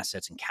 new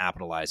assets, and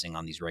capitalizing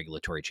on these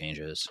regulatory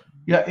changes?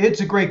 Yeah,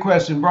 it's a great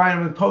question, Brian.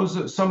 I'm going to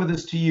pose some of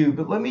this to you,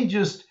 but let me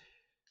just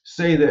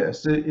say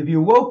this. If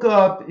you woke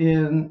up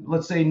in,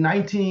 let's say,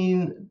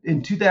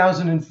 in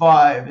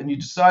 2005, and you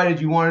decided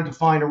you wanted to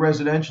find a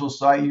residential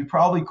site, you'd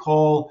probably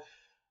call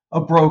a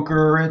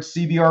broker at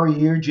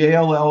CBRE or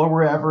JLL or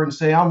wherever and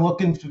say, I'm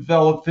looking to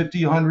develop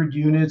 50, 100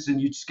 units,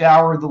 and you'd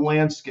scour the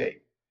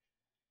landscape.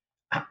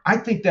 I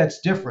think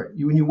that's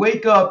different. When you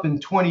wake up in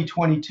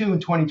 2022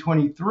 and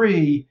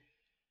 2023,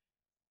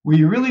 where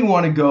you really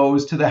want to go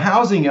is to the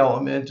housing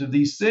element of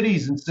these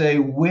cities and say,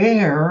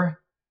 where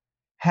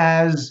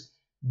have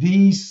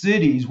these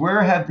cities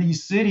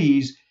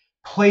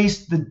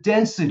placed the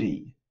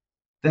density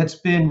that's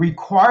been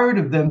required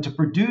of them to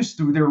produce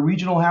through their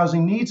regional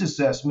housing needs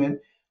assessment?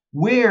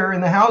 Where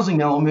in the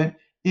housing element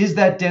is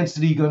that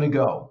density going to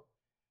go?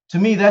 To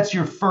me, that's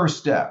your first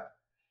step.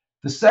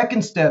 The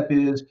second step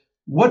is,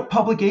 what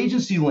public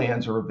agency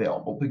lands are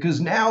available? Because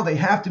now they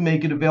have to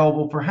make it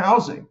available for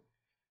housing.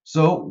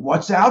 So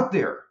what's out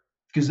there?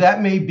 Because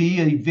that may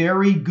be a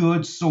very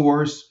good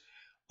source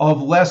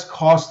of less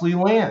costly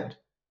land.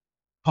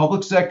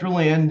 Public sector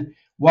land,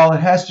 while it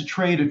has to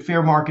trade at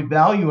fair market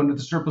value under the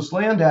Surplus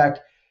Land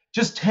Act,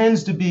 just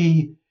tends to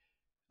be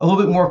a little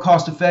bit more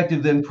cost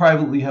effective than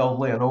privately held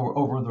land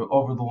over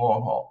the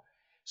long haul.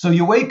 So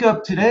you wake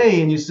up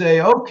today and you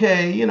say,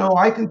 okay,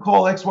 I can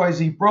call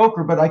XYZ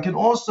broker, but I can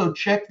also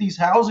check these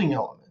housing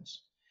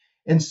elements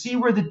and see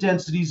where the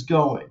density's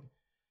going.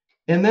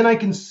 And then I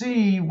can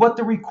see what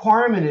the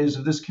requirement is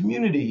of this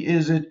community.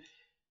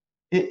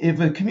 If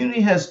a community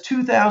has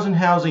 2,000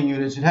 housing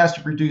units, it has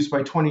to produce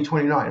by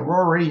 2029.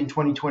 We're already in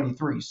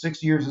 2023.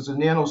 6 years is a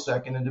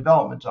nanosecond in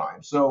development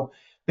time. So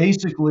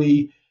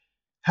basically,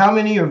 how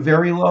many are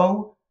very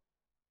low?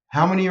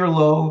 How many are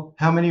low?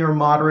 How many are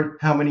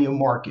moderate? How many are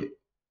market?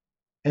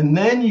 And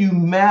then you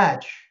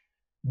match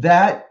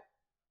that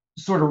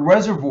sort of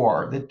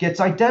reservoir that gets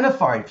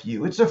identified for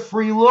you. It's a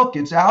free look.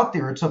 It's out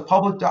there. It's a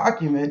public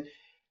document.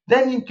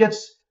 Then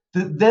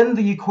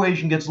the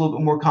equation gets a little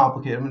bit more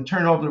complicated. I'm going to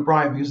turn it over to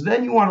Brian, because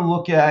then you want to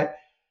look at,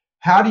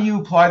 how do you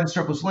apply the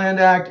Surplus Land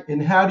Act,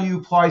 and how do you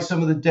apply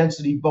some of the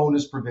density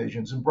bonus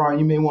provisions? And Brian,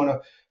 you may want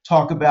to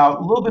talk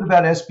about a little bit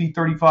about SB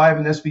 35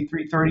 and SB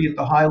 330 at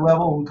the high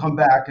level, and come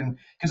back, and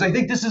because I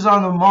think this is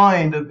on the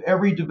mind of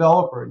every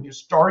developer, and you're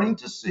starting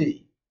to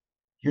see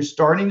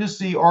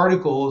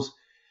articles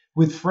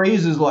with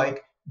phrases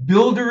like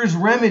builder's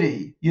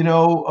remedy,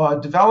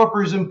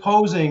 developers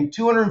imposing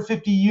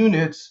 250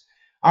 units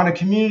on a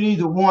community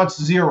that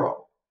wants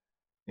 0.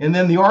 And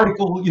then the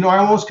article, I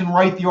almost can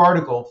write the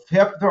article.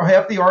 Half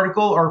the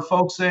article are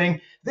folks saying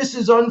this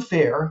is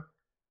unfair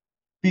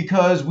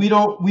because we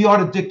ought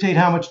to dictate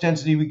how much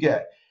density we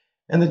get.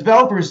 And the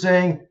developer is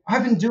saying,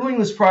 I've been doing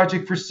this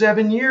project for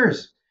 7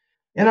 years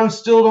and I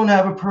still don't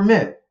have a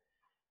permit.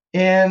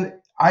 And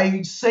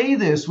I say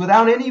this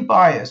without any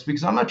bias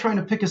because I'm not trying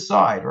to pick a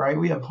side, right?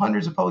 We have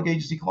hundreds of public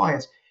agency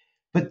clients.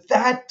 But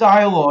that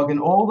dialogue and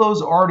all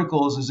those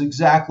articles is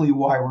exactly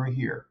why we're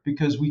here,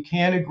 because we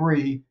can't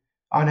agree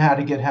on how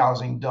to get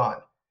housing done.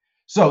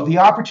 So the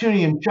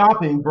opportunity in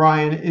shopping,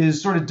 Brian,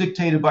 is sort of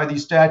dictated by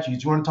these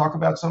statutes. You want to talk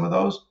about some of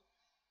those?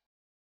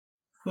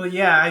 Well,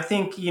 yeah, I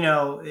think,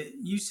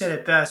 you said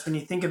it best. When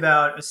you think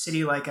about a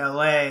city like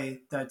LA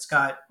that's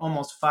got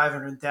almost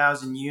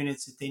 500,000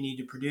 units that they need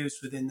to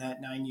produce within that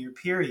 9-year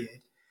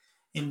period,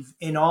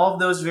 in all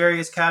of those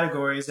various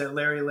categories that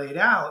Larry laid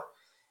out,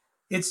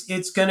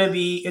 it's going to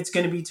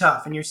be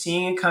tough. And you're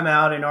seeing it come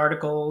out in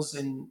articles,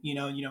 and,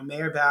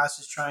 Mayor Bass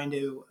is trying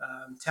to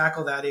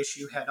tackle that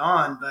issue head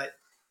on. But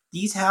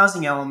these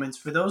housing elements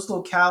for those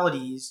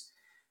localities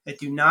that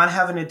do not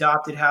have an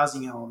adopted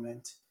housing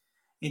element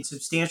in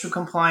substantial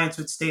compliance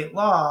with state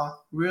law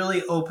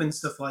really opens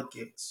the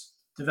floodgates.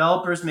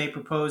 Developers may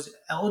propose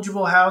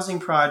eligible housing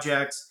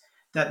projects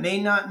that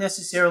may not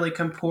necessarily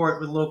comport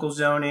with local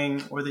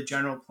zoning or the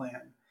general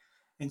plan.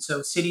 And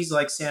so cities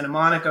like Santa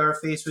Monica are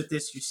faced with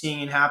this. You're seeing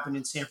it happen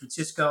in San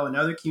Francisco and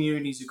other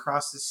communities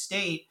across the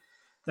state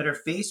that are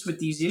faced with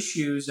these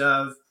issues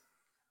of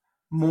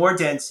more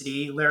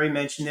density. Larry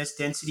mentioned this,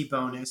 density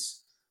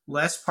bonus,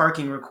 less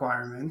parking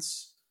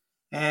requirements,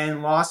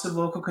 and loss of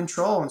local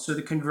control. And so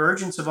the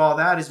convergence of all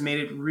that has made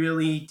it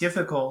really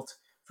difficult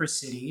for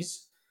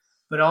cities,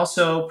 but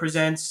also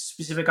presents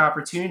specific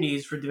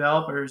opportunities for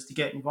developers to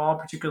get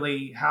involved,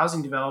 particularly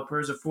housing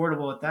developers,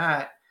 affordable at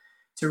that,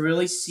 to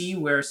really see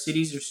where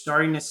cities are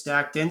starting to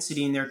stack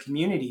density in their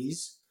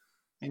communities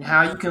and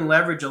how you can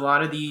leverage a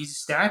lot of these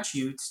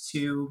statutes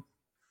to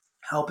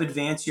help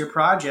advance your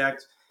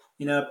project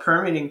in a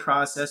permitting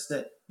process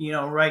that,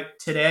 right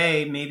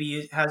today, maybe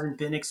it hasn't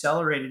been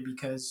accelerated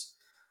because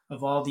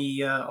of all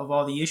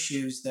the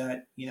issues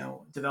that,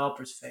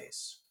 developers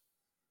face.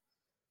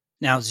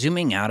 Now,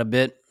 zooming out a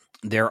bit,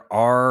 there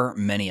are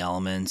many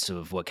elements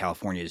of what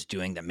California is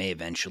doing that may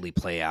eventually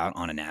play out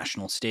on a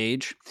national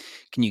stage.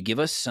 Can you give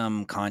us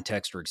some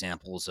context or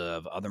examples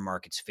of other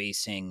markets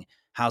facing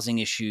housing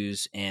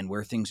issues and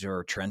where things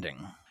are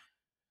trending?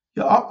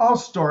 Yeah, I'll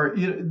start.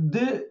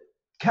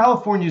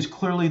 California is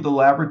clearly the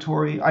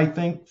laboratory, I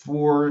think,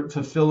 for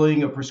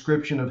fulfilling a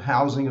prescription of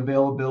housing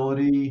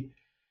availability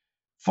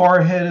far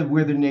ahead of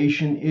where the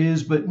nation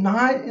is, but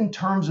not in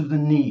terms of the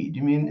need.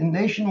 I mean,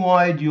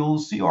 nationwide, you'll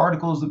see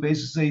articles that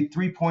basically say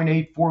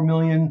 3.84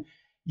 million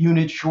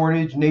unit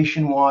shortage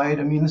nationwide.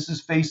 I mean, this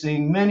is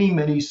facing many,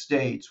 many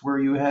states where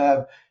you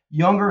have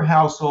younger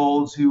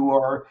households who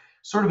are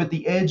sort of at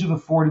the edge of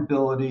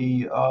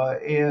affordability,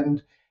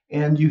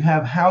 and you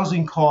have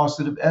housing costs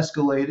that have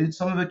escalated.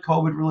 Some of it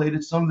COVID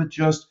related, some of it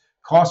just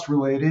cost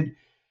related,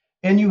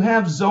 and you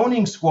have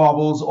zoning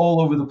squabbles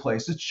all over the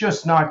place. It's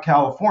just not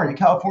California.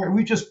 California,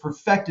 we just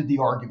perfected the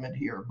argument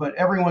here, but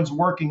everyone's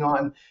working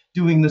on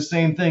doing the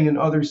same thing in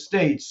other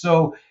states.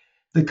 So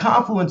the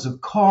confluence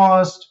of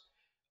cost,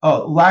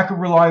 lack of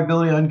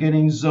reliability on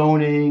getting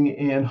zoning,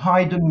 and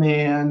high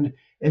demand,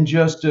 and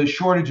just a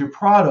shortage of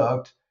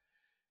product,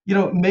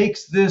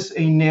 makes this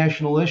a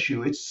national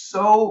issue. It's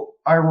so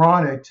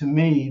ironic to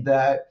me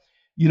that,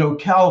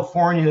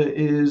 California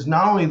is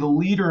not only the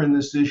leader in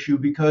this issue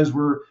because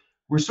we're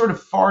sort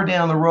of far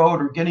down the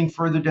road or getting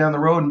further down the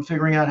road and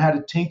figuring out how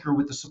to tinker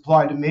with the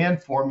supply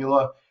demand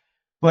formula,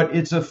 but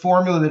it's a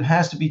formula that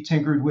has to be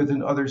tinkered with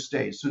in other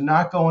states. So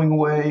not going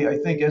away, I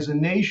think as a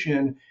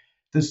nation,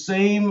 the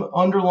same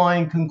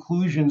underlying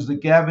conclusions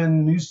that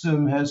Gavin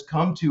Newsom has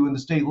come to in the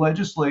state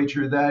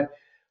legislature, that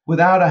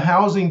without a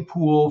housing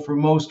pool for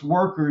most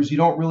workers, you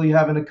don't really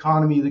have an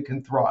economy that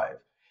can thrive.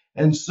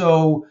 And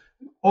so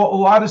a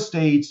lot of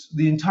states,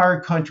 the entire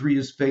country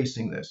is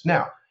facing this.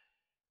 Now,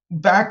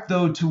 back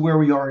though to where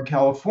we are in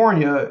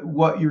California,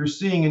 what you're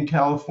seeing in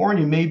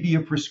California may be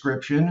a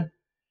prescription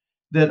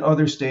that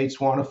other states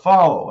want to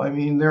follow. I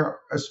mean,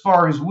 as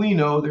far as we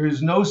know, there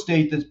is no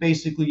state that's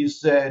basically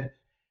said,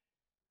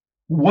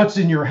 what's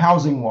in your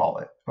housing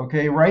wallet?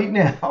 Okay, right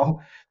now,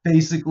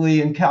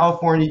 basically in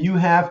California, you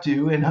have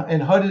to, and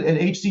HUD and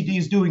HCD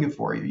is doing it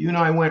for you. You and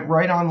I went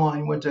right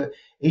online, went to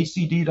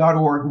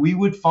hcd.org. We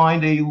would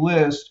find a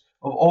list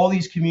of all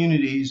these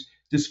communities,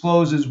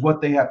 discloses what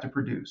they have to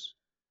produce.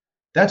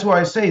 That's why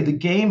I say the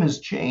game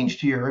has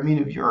changed here. I mean,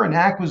 if you're an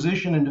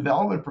acquisition and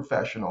development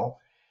professional,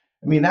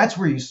 I mean, that's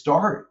where you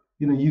start.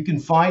 You can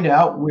find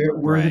out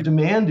where the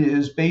demand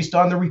is based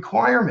on the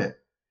requirement.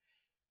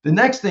 The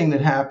next thing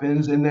that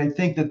happens, and I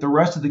think that the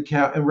rest of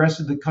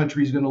the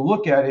country is going to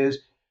look at, is,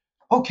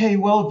 okay,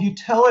 well, if you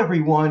tell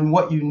everyone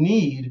what you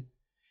need,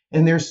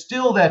 and there's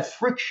still that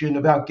friction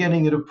about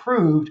getting it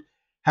approved,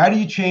 how do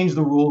you change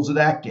the rules of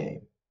that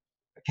game?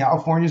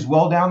 California's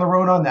well down the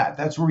road on that.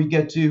 That's where we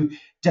get to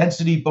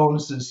density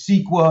bonuses,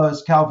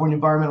 CEQAs, California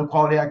Environmental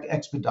Quality Act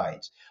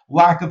expedites,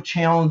 lack of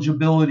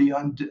challengeability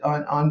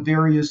on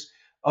various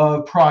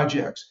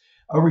projects,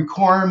 a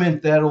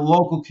requirement that a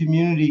local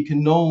community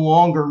can no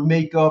longer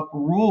make up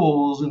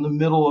rules in the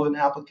middle of an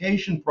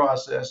application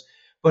process,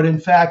 but in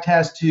fact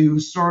has to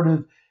sort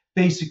of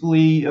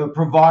basically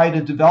provide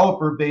a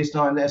developer based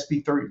on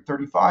SB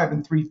 35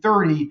 and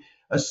 330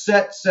 a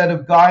set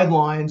of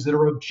guidelines that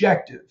are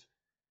objective,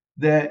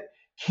 that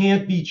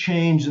can't be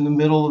changed in the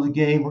middle of the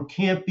game or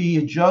can't be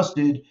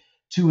adjusted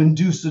to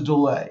induce a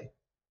delay.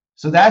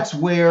 So that's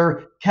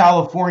where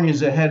California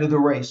is ahead of the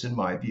race, in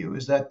my view,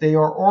 is that they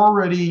are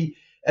already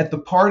at the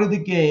part of the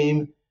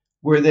game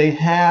where they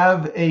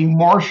have a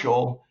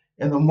marshal,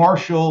 and the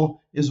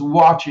marshal is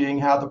watching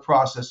how the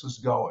process is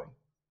going.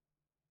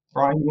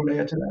 Brian, you want to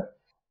add to that?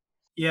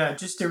 Yeah,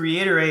 just to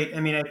reiterate, I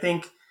mean, I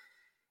think,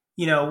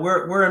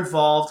 we're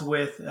involved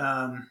with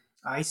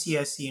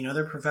ICSC and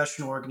other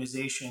professional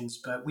organizations,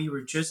 but we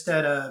were just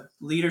at a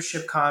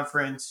leadership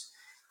conference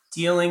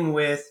dealing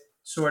with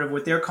sort of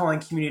what they're calling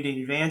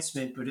community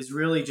advancement, but is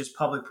really just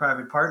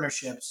public-private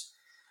partnerships.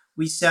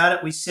 We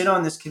sit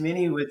on this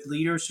committee with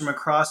leaders from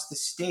across the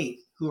state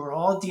who are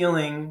all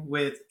dealing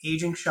with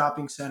aging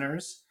shopping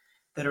centers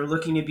that are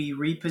looking to be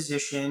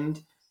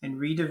repositioned and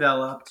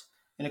redeveloped.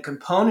 And a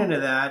component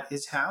of that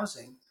is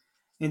housing.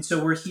 And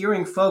so we're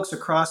hearing folks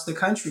across the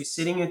country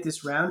sitting at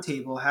this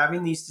roundtable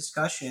having these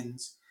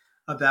discussions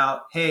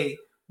about, hey,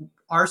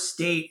 our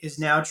state is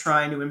now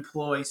trying to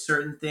employ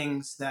certain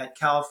things that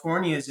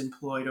California has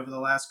employed over the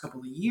last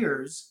couple of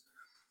years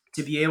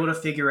to be able to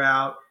figure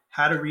out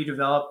how to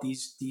redevelop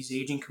these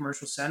aging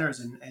commercial centers,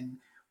 and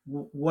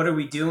what are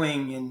we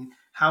doing, and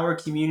how are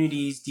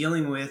communities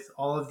dealing with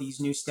all of these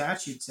new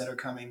statutes that are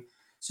coming.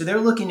 So they're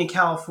looking to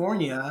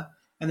California,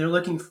 and they're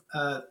looking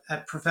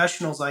at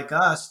professionals like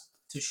us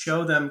to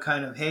show them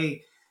kind of,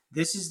 hey,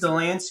 this is the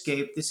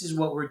landscape, this is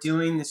what we're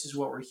doing, this is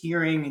what we're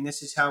hearing, and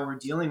this is how we're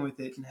dealing with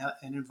it,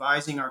 and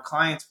advising our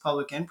clients,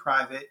 public and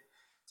private,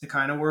 to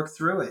kind of work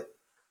through it.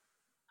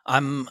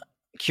 I'm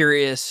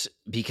curious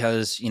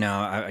because,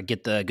 I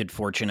get the good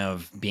fortune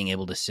of being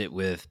able to sit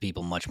with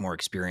people much more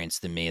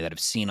experienced than me that have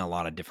seen a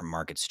lot of different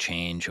markets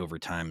change over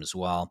time as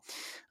well.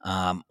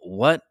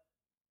 What,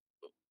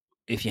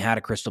 if you had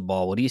a crystal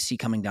ball, what do you see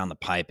coming down the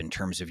pipe in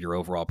terms of your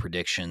overall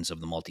predictions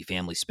of the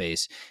multifamily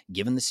space,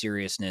 given the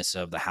seriousness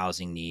of the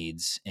housing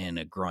needs in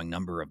a growing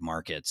number of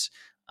markets?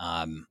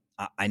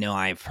 I know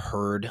I've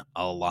heard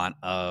a lot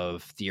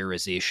of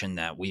theorization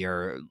that we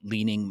are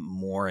leaning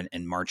more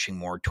and marching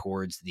more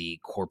towards the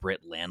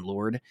corporate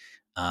landlord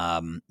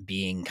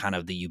being kind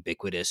of the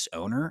ubiquitous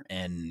owner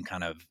and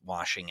kind of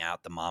washing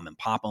out the mom and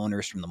pop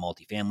owners from the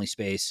multifamily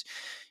space.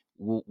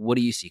 What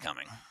do you see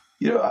coming?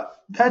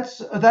 That's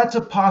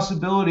a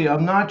possibility.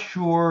 I'm not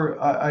sure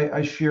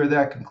I share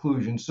that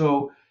conclusion.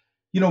 So,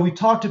 we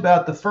talked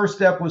about the first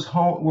step was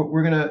home.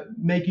 We're going to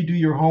make you do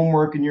your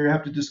homework and you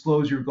have to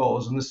disclose your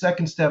goals. And the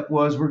second step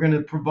was we're going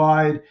to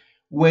provide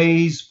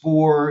ways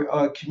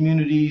for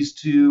communities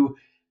to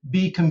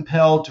be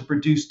compelled to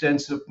produce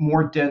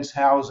more dense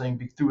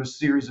housing through a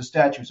series of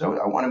statutes. I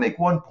want to make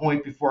one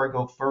point before I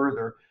go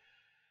further,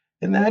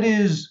 and that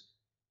is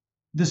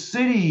the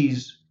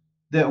cities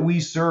that we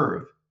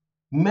serve.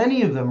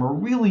 Many of them are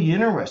really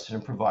interested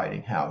in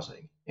providing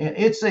housing. And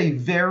it's a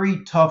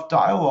very tough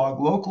dialogue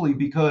locally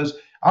because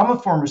I'm a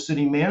former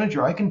city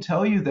manager. I can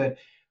tell you that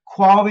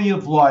quality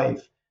of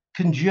life,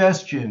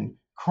 congestion,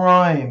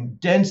 crime,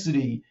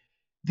 density,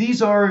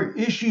 these are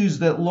issues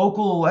that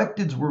local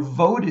electeds were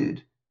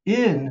voted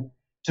in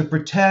to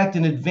protect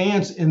and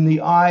advance in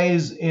the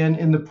eyes and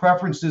in the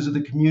preferences of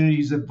the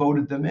communities that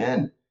voted them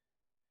in.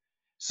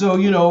 So,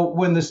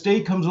 when the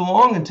state comes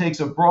along and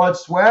takes a broad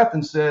swath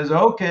and says,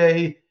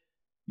 okay,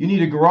 you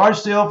need a garage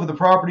sale for the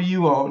property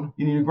you own.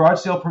 You need a garage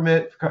sale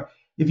permit.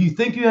 If you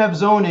think you have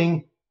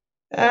zoning,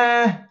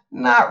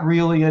 not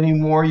really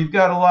anymore. You've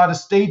got a lot of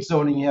state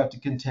zoning you have to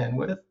contend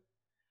with.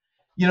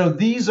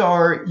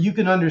 You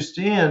can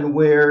understand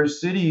where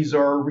cities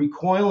are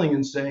recoiling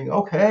and saying,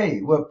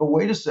 okay, but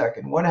wait a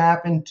second. What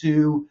happened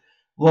to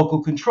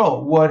local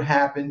control? What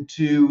happened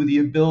to the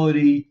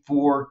ability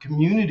for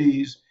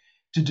communities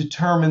to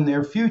determine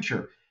their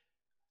future?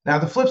 Now,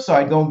 the flip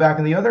side, going back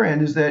on the other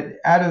end, is that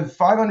out of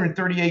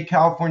 538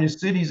 California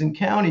cities and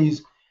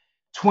counties,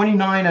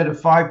 29 out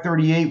of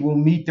 538 will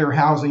meet their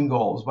housing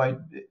goals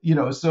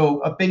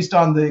based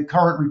on the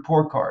current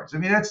report cards. I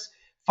mean, that's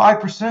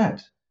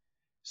 5%.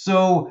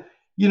 So,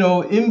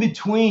 in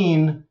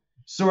between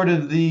sort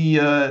of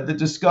the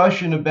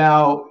discussion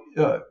about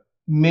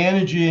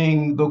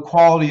managing the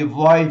quality of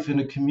life in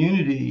a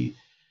community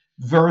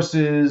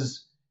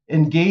versus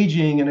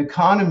engaging an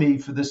economy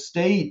for the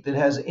state that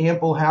has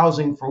ample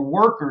housing for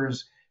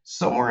workers,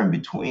 somewhere in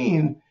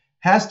between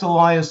has to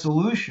lie a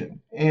solution.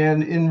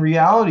 And in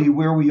reality,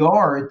 where we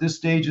are at this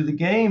stage of the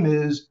game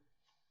is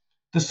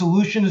the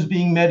solution is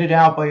being meted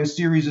out by a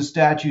series of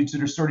statutes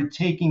that are sort of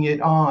taking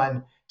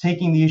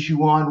the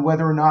issue on,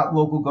 whether or not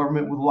local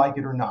government would like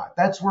it or not.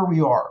 That's where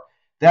we are.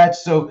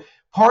 So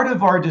part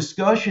of our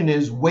discussion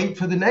is wait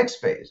for the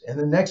next phase, and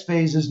the next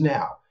phase is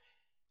now.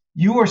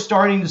 You are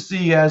starting to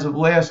see, as of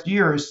last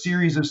year, a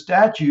series of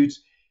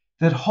statutes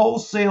that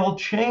wholesale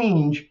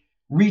change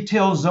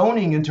retail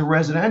zoning into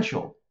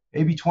residential,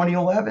 maybe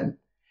 2011,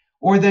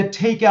 or that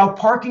take out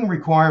parking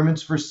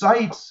requirements for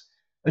sites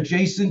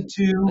adjacent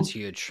That's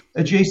huge.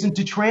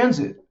 to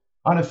transit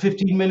on a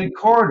 15-minute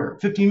corridor.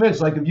 15 minutes,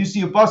 like if you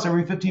see a bus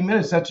every 15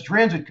 minutes, that's a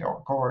transit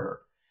corridor.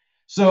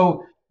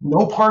 So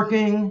no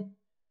parking.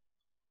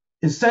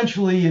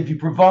 Essentially, if you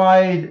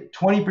provide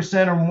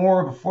 20% or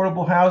more of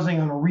affordable housing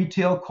on a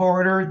retail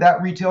corridor,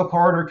 that retail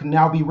corridor can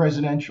now be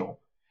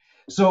residential.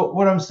 So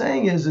what I'm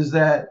saying is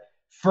that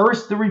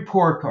first the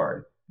report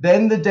card,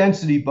 then the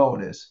density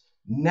bonus,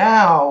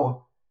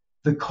 now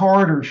the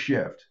corridor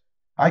shift.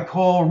 I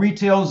call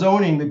retail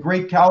zoning the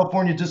Great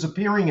California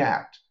Disappearing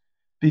Act,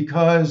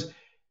 because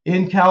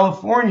in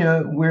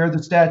California, where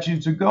the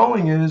statutes are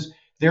going is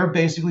they're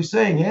basically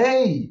saying,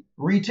 hey,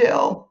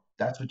 retail,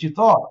 that's what you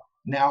thought.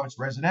 Now it's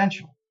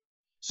residential.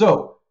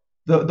 So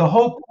the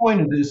whole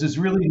point of this is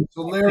really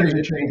Larry,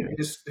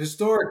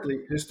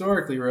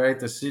 historically, right?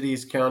 The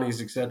cities,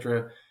 counties,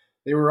 etc.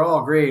 They were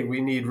all great. We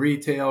need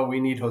retail,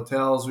 we need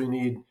hotels,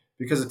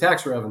 because of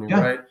tax revenue,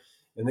 right?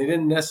 And they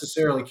didn't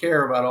necessarily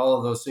care about all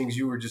of those things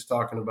you were just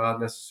talking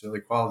about, necessarily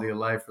quality of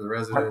life for the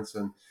residents,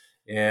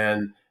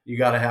 and you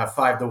got to have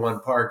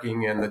 5-to-1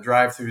 parking, and the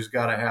drive-throughs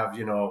got to have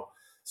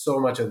so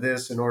much of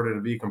this in order to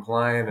be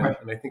compliant.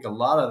 And I think a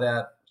lot of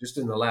that, just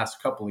in the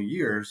last couple of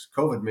years,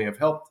 COVID may have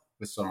helped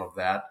with some of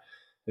that,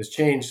 has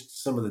changed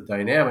some of the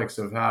dynamics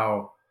of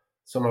how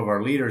some of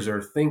our leaders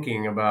are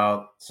thinking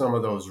about some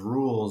of those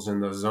rules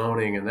and the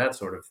zoning and that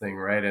sort of thing,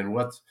 right? And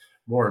what's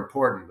more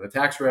important, the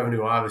tax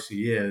revenue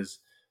obviously is,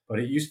 but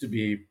it used to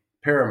be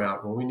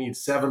paramount. Well, we need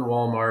 7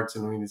 Walmarts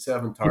and we need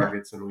 7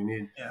 Targets and we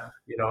need,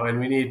 and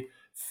we need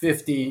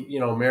 50,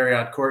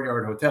 Marriott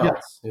Courtyard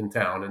hotels in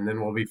town, and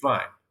then we'll be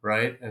fine.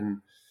 right?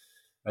 And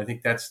I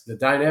think that's the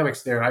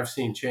dynamics there I've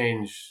seen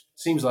change,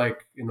 seems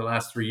like in the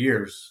last 3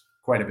 years,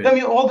 quite a I bit.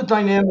 mean, all the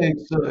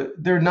dynamics,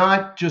 they're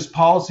not just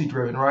policy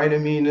driven, right? I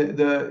mean,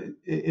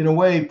 in a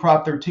way,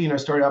 Prop 13, I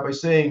started out by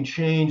saying,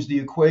 changed the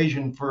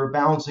equation for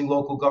balancing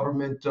local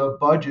government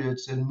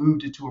budgets and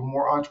moved it to a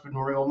more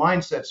entrepreneurial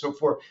mindset. So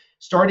for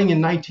starting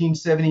in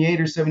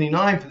 1978 or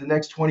 79, for the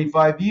next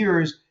 25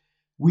 years,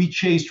 we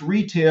chased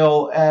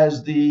retail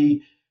as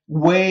the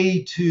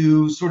way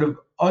to sort of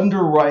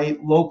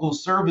underwrite local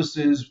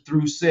services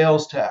through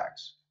sales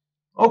tax.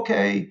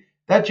 Okay,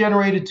 that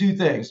generated two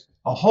things: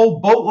 a whole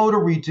boatload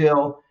of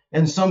retail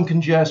and some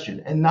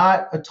congestion, and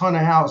not a ton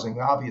of housing,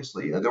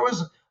 obviously. There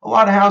was a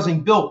lot of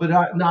housing built,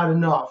 but not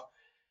enough.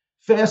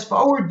 Fast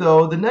forward,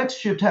 though, the next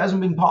shift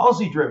hasn't been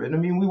policy driven. I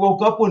mean, we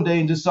woke up one day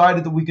and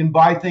decided that we can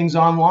buy things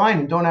online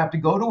and don't have to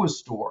go to a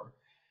store.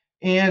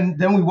 And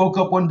then we woke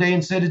up one day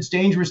and said it's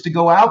dangerous to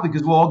go out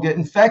because we'll all get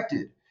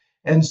infected.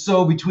 And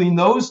so, between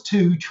those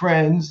two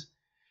trends,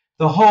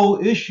 the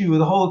whole issue,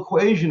 the whole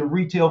equation of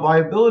retail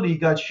viability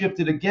got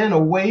shifted again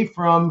away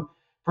from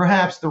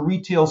perhaps the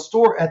retail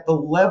store at the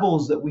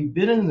levels that we've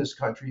been in this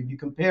country. If you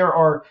compare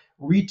our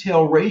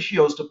retail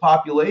ratios to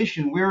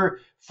population, we're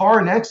far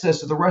in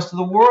excess of the rest of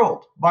the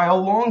world by a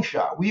long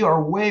shot. We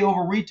are way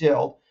over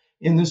retailed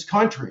in this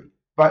country,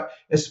 but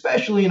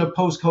especially in a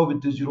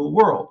post-COVID digital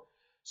world.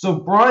 So,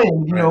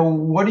 Brian, Right.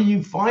 what are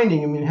you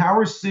finding? I mean, how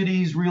are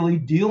cities really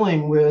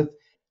dealing with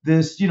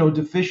this,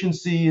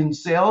 deficiency in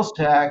sales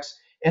tax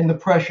and the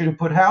pressure to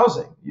put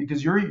housing?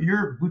 Because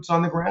you're boots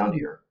on the ground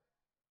here.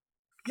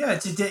 Yeah,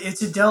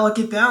 it's a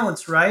delicate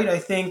balance, right? I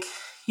think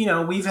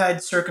we've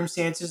had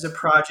circumstances of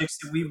projects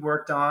that we've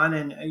worked on,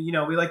 and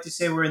we like to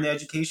say we're in the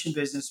education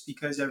business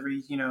because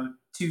every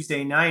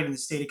Tuesday night in the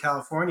state of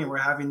California we're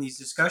having these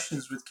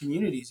discussions with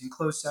communities in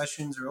closed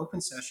sessions or open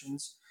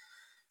sessions,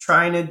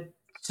 trying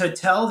to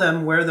tell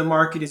them where the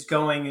market is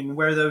going and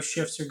where those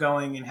shifts are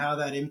going and how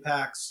that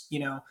impacts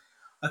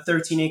a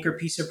 13-acre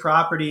piece of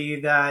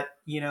property that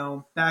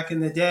back in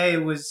the day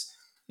was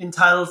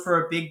entitled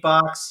for a big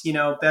box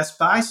Best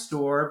Buy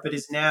store, but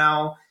is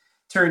now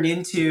turned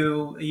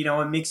into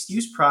a mixed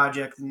use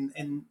project,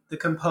 and the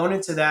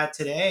components of that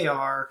today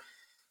are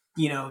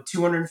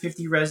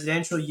 250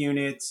 residential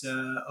units,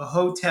 a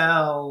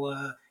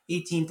hotel,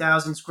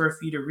 18,000 square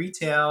feet of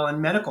retail,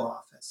 and medical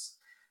office.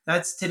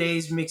 That's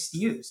today's mixed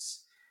use.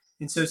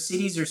 And so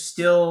cities are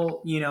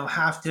still,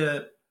 have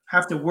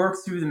to work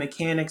through the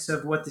mechanics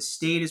of what the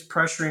state is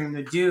pressuring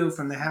them to do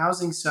from the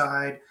housing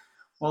side,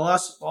 while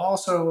us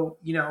also,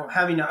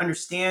 having to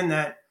understand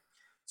that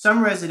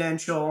some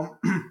residential,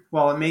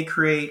 while it may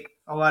create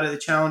a lot of the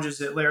challenges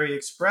that Larry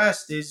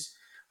expressed, is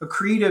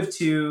accretive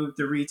to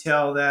the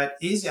retail that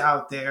is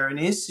out there and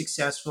is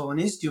successful and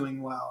is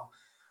doing well.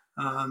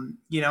 And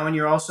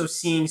you're also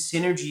seeing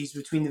synergies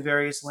between the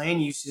various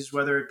land uses,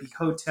 whether it be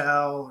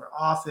hotel or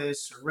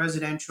office or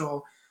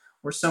residential,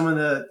 or some of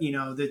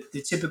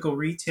the typical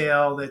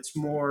retail that's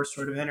more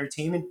sort of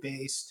entertainment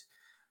based,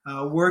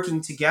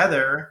 working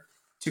together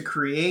to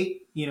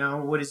create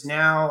what is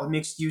now a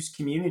mixed use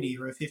community,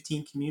 or a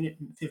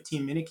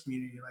 15-minute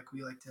community, like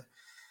we like to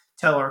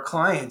tell our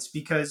clients,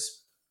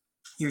 because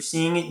you're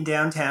seeing it in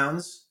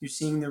downtowns. You're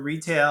seeing the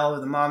retail or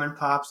the mom and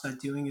pops not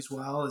doing as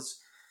well as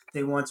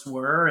they once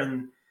were.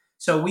 And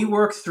so we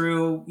work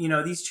through,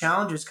 these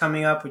challenges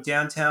coming up with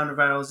downtown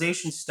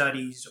revitalization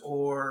studies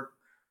or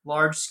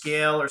large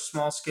scale or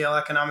small scale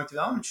economic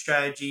development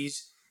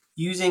strategies,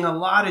 using a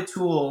lot of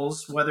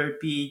tools, whether it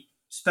be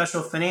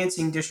special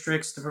financing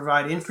districts to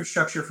provide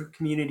infrastructure for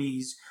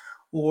communities,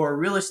 or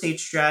real estate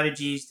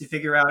strategies to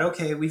figure out,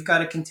 okay, we've got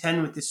to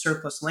contend with this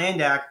Surplus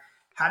Land Act.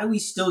 How do we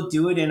still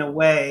do it in a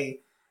way,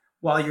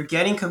 while you're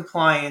getting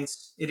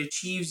compliance, it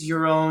achieves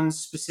your own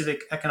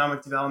specific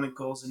economic development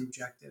goals and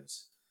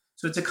objectives?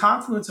 So it's a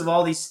confluence of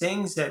all these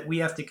things that we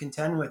have to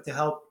contend with to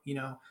help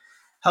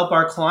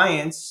our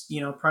clients,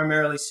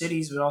 primarily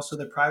cities, but also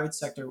the private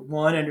sector,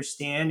 one,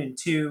 understand, and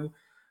two,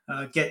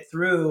 get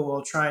through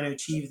while trying to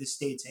achieve the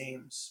state's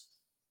aims.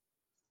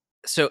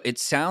 So it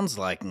sounds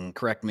like, and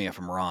correct me if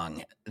I'm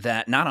wrong,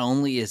 that not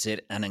only is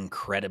it an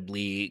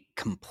incredibly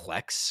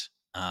complex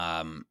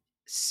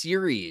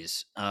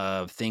series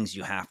of things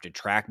you have to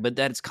track, but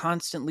that it's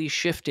constantly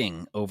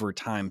shifting over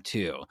time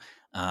too,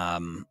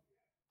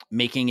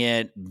 making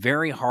it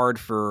very hard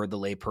for the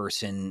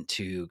layperson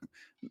to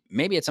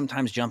maybe at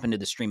sometimes jump into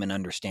the stream and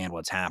understand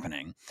what's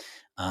happening.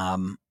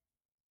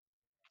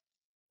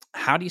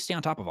 How do you stay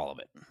on top of all of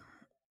it?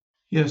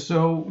 Yeah,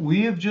 so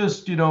we have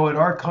just, at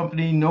our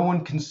company, no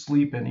one can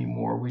sleep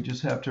anymore. We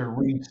just have to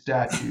read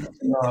statutes.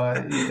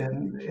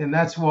 And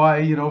that's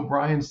why,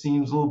 Brian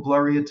seems a little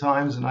blurry at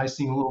times and I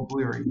seem a little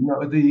bleary.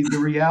 The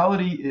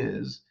reality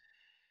is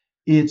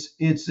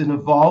it's an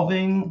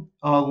evolving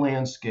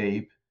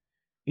landscape.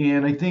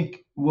 And I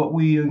think what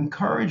we are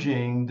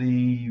encouraging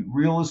the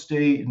real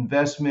estate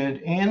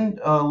investment and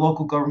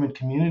local government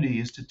community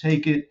is to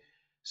take it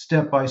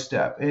step by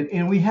step.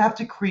 And we have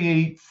to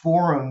create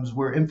forums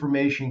where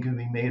information can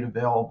be made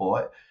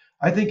available.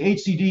 I think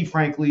HCD,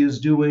 frankly, is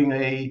doing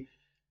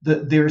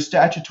their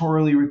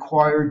statutorily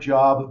required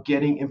job of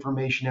getting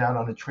information out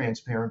on a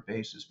transparent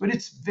basis. But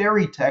it's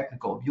very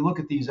technical. If you look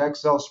at these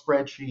Excel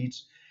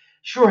spreadsheets,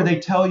 sure, they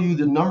tell you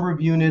the number of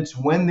units,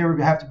 when they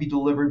have to be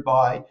delivered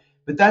by,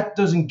 but that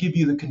doesn't give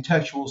you the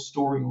contextual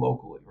story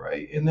locally,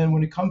 right? And then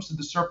when it comes to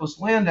the Surplus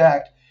Land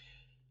Act,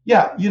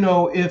 yeah,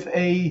 if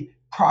a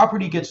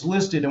property gets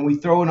listed and we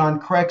throw it on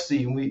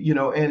Crexi and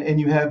and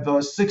you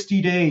have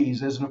 60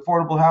 days as an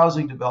affordable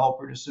housing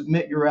developer to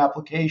submit your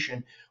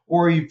application,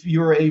 or if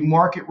you're a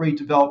market rate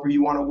developer,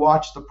 you want to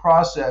watch the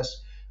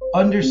process,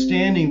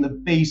 understanding the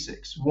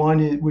basics.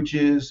 Which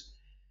is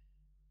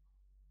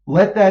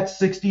let that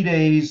 60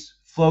 days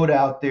float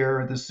out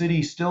there. The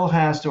city still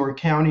has to, or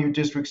county or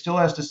district still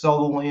has to sell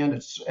the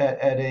land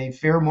at a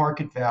fair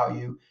market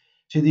value.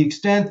 To the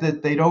extent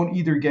that they don't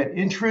either get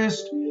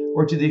interest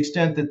or to the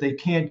extent that they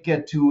can't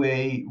get to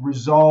a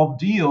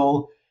resolved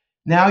deal,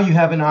 now you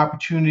have an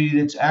opportunity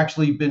that's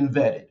actually been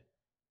vetted.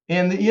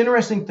 And the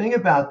interesting thing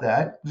about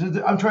that,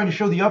 I'm trying to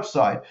show the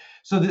upside.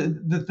 So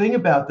the thing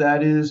about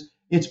that is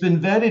it's been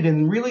vetted,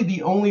 and really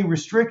the only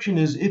restriction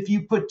is if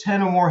you put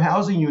 10 or more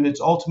housing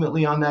units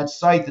ultimately on that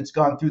site that's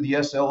gone through the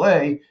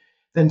SLA,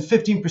 then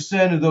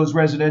 15% of those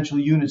residential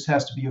units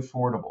has to be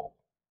affordable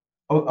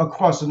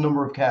across a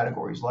number of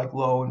categories like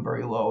low and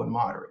very low and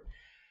moderate.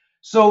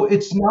 So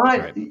it's not,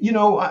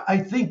 right. I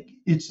think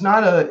it's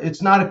not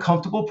a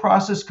comfortable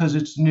process because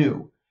it's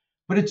new,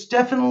 but it's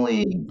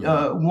definitely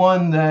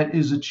one that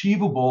is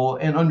achievable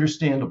and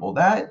understandable.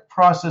 That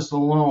process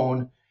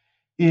alone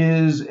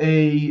is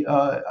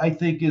I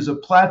think is a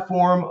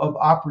platform of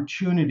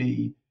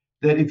opportunity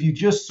that if you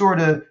just sort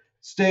of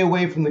stay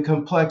away from the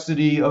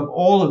complexity of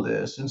all of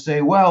this and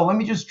say, well, let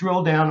me just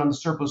drill down on the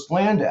Surplus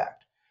Land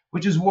Act,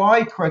 which is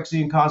why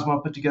Crexi and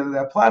Cosmont put together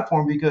that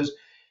platform, because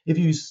if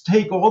you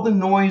take all the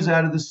noise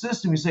out of the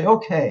system, you say,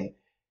 okay,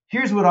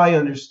 here's what I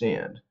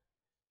understand.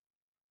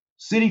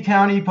 City,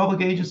 county,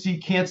 public agency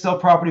can't sell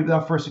property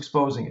without first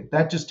exposing it.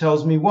 That just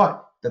tells me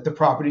what? That the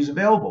property is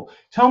available.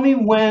 Tell me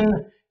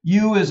when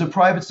you as a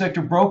private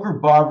sector broker,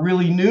 Bob,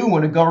 really knew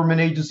when a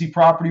government agency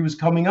property was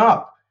coming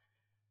up.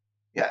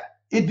 Yeah,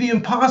 it'd be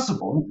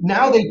impossible.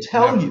 Now they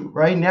tell you,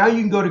 right? Now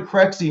you can go to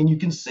Crexi and you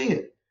can see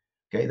it.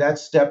 Okay,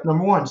 that's step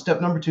number one.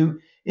 Step number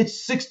two,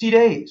 it's 60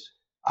 days.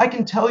 I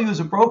can tell you as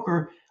a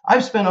broker,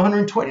 I've spent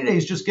 120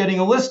 days just getting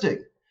a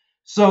listing.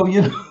 So,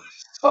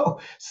 so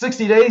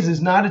 60 days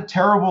is not a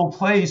terrible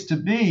place to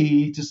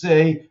be to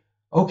say,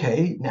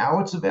 okay, now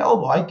it's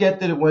available. I get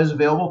that it was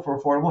available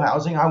for affordable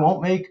housing. I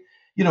won't make,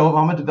 if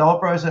I'm a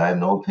developer, I said, I have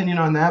no opinion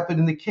on that. But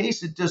in the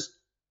case it just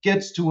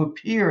gets to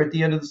appear at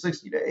the end of the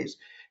 60 days,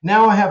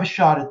 now I have a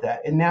shot at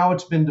that. And now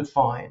it's been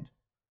defined.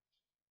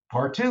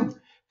 Part two.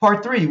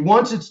 Part three,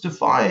 once it's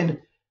defined,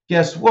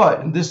 guess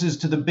what? And this is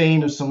to the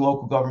bane of some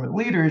local government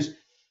leaders.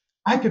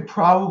 I could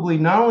probably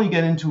not only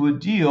get into a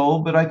deal,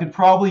 but I could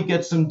probably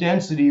get some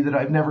density that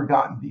I've never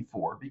gotten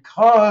before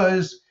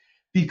because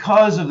of the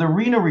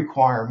RHNA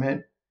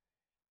requirement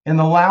and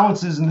the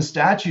allowances and the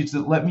statutes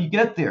that let me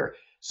get there.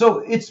 So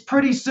it's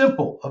pretty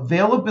simple.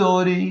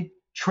 Availability,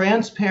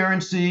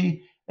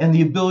 transparency, and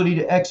the ability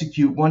to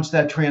execute once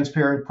that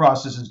transparent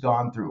process has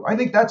gone through. I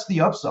think that's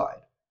the upside.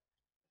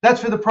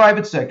 That's for the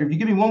private sector. If you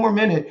give me one more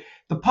minute,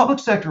 the public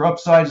sector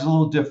upside is a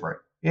little different.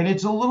 And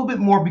it's a little bit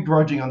more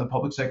begrudging on the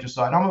public sector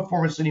side. I'm a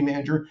former city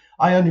manager.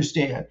 I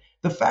understand.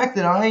 The fact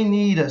that I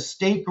need a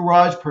state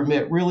garage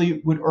permit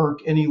really would irk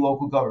any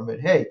local government.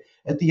 Hey,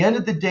 at the end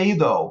of the day,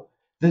 though,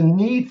 the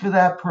need for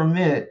that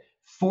permit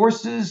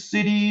forces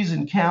cities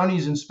and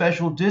counties and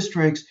special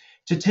districts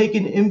to take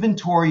an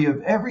inventory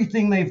of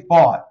everything they've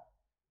bought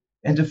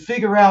and to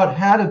figure out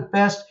how to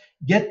best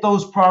get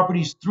those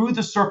properties through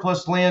the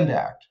Surplus Land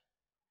Act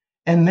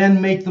and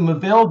then make them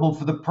available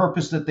for the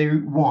purpose that they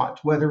want,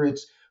 whether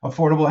it's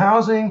affordable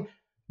housing,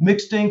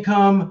 mixed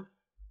income,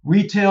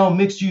 retail,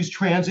 mixed use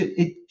transit.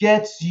 It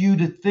gets you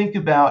to think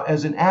about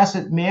as an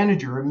asset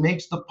manager. It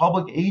makes the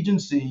public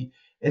agency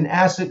an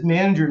asset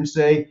manager and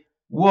say,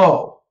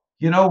 whoa,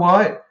 you know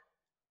what?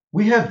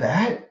 We have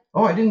that?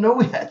 Oh, I didn't know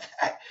we had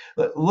that.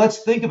 Let's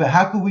think about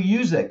how could we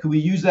use that? Could we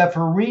use that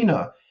for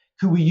RHNA?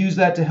 Could we use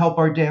that to help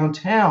our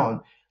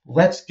downtown?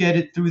 Let's get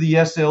it through the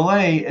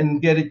SLA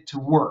and get it to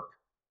work.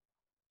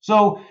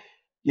 So,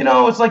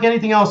 it's like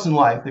anything else in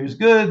life. There's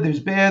good,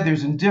 there's bad,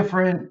 there's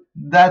indifferent.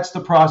 That's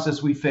the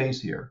process we face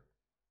here.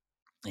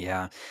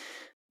 Yeah.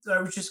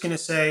 I was just going to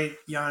say,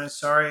 Giannis,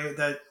 sorry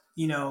that,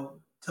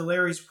 to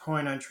Larry's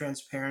point on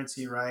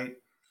transparency, right?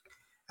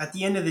 At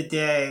the end of the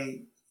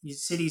day,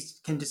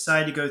 cities can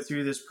decide to go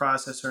through this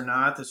process or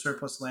not, the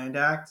Surplus Land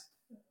Act.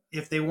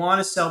 If they want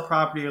to sell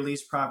property or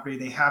lease property,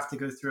 they have to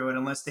go through it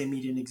unless they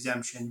meet an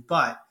exemption.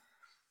 But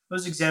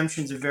those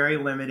exemptions are very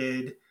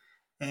limited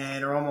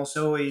and are almost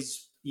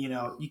always,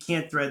 you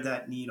can't thread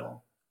that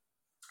needle.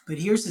 But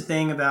here's the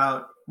thing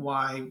about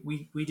why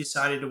we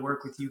decided to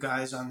work with you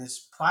guys on this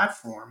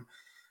platform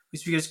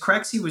was because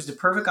Crexi was the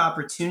perfect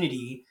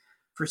opportunity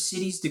for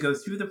cities to go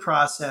through the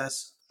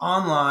process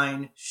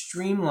online,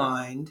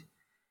 streamlined,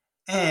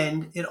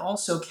 and it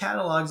also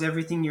catalogs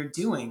everything you're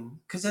doing.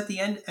 Because at the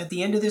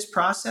end of this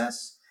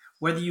process,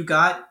 whether you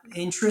got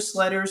interest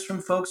letters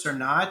from folks or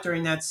not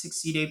during that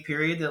 60-day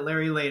period that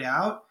Larry laid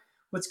out,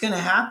 what's going to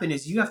happen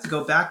is you have to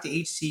go back to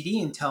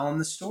HCD and tell them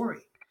the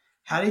story.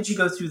 How did you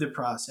go through the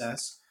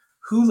process?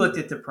 Who looked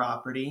at the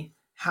property?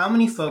 How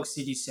many folks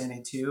did you send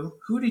it to?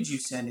 Who did you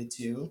send it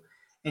to?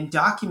 And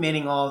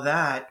documenting all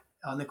that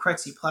on the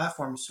Crexi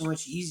platform is so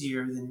much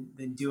easier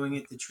than doing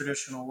it the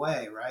traditional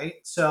way, right?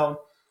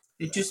 So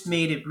it just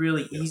made it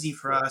really easy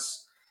for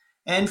us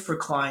and for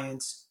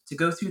clients to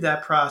go through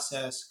that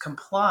process,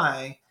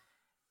 comply.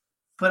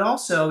 But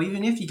also,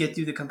 even if you get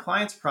through the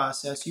compliance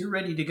process, you're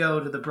ready to go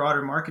to the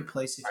broader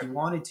marketplace if you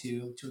wanted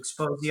to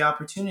expose the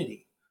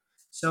opportunity.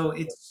 So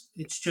it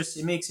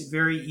makes it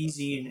very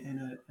easy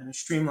and a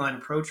streamlined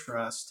approach for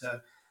us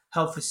to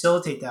help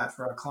facilitate that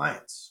for our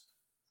clients.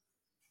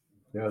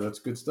 Yeah, that's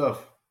good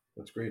stuff.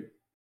 That's great.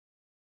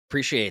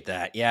 Appreciate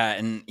that. Yeah.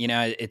 And,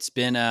 it's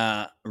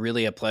been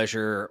really a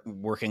pleasure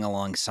working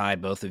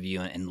alongside both of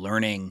you and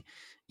learning,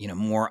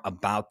 more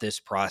about this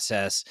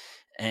process.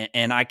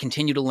 And I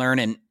continue to learn.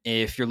 And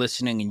if you're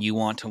listening and you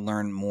want to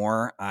learn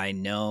more, I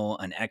know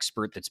an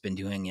expert that's been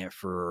doing it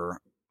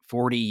for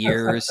 40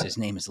 years. His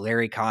name is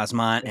Larry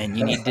Cosmont, and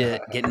you need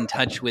to get in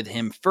touch with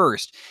him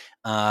first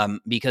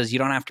because you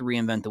don't have to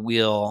reinvent the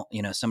wheel.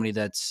 Somebody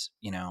that's,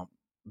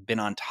 been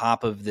on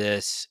top of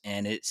this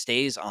and it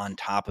stays on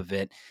top of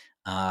it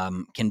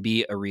can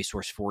be a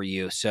resource for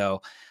you.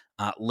 So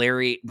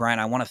Larry, Brian,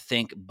 I want to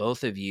thank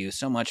both of you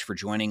so much for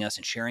joining us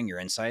and sharing your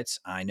insights.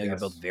 I know You're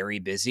both very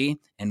busy,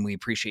 and we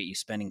appreciate you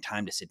spending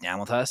time to sit down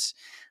with us.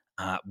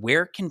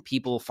 Where can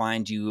people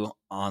find you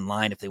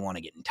online if they want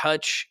to get in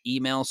touch?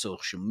 Email,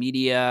 social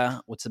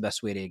media? What's the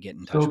best way to get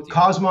in touch with you?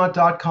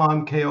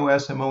 Cosmont.com,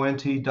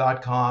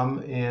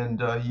 KOSMONT.com.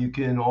 And you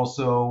can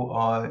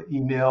also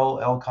email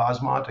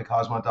lcosmont at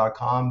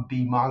cosmont.com,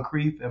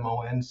 bmoncrief,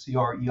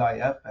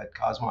 MONCREIF at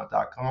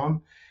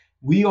cosmont.com.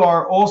 We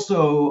are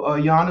also,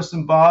 Giannis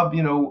and Bob,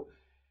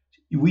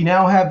 we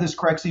now have this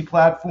Crexi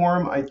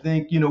platform. I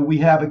think, we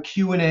have a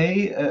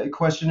Q&A,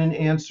 question and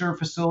answer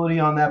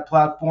facility on that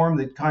platform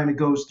that kind of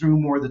goes through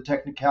more of the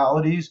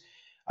technicalities.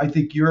 I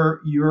think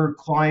your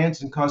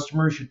clients and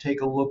customers should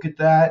take a look at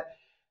that.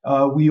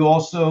 We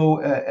also,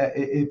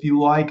 if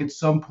you like, at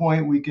some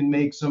point, we can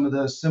make some of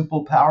the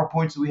simple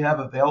PowerPoints that we have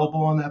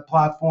available on that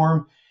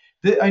platform.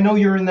 I know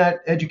you're in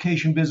that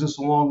education business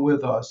along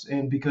with us,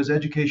 and because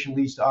education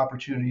leads to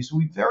opportunity. So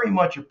we very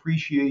much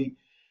appreciate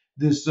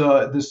this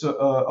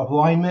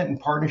alignment and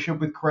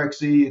partnership with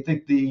Crexi. I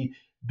think the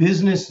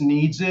business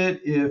needs it.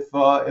 If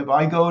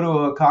I go to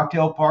a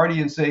cocktail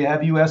party and say,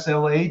 "Have you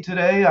SLA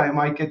today?" I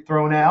might get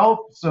thrown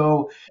out.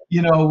 So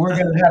we're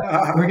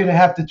gonna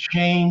have to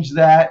change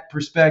that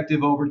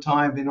perspective over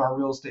time in our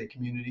real estate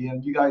community,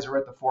 and you guys are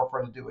at the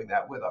forefront of doing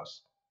that with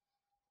us.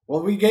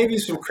 Well, we gave you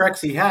some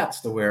Crexi hats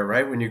to wear,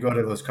 right? When you go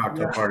to those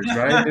cocktail parties,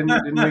 right?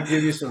 Didn't we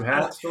give you some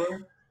hats to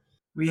wear?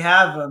 We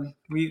have them.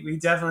 We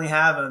definitely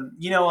have them.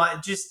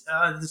 Just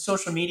the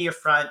social media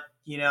front,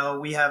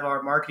 we have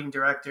our marketing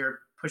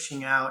director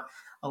pushing out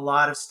a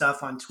lot of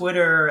stuff on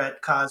Twitter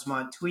at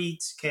Cosmont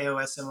Tweets,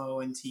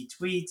 KOSMONT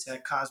Tweets,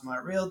 at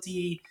Cosmont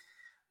Realty,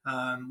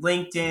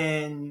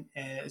 LinkedIn,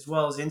 as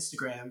well as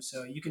Instagram.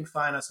 So you can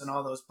find us on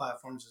all those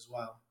platforms as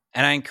well.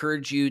 And I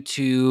encourage you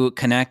to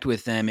connect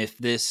with them if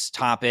this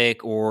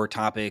topic or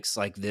topics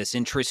like this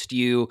interest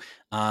you.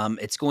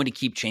 It's going to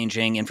keep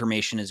changing.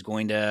 Information is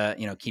going to,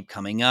 keep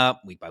coming up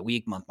week by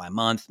week, month by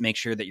month. Make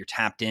sure that you're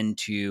tapped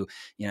into,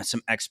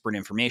 some expert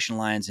information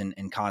lines, and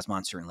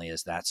Cosmont certainly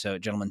is that. So,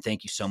 gentlemen,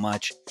 thank you so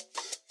much.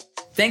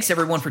 Thanks,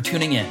 everyone, for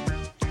tuning in.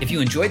 If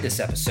you enjoyed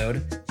this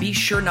episode, be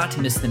sure not to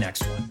miss the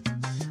next one.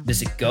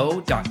 Visit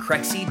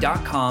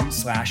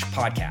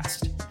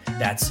go.crexi.com/podcast.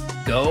 That's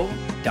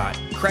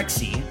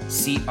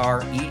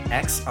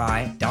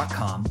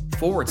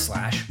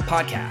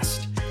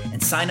go.crexi.com/podcast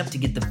and sign up to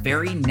get the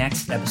very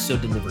next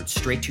episode delivered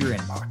straight to your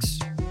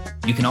inbox.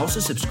 You can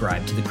also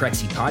subscribe to the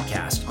Crexi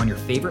podcast on your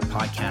favorite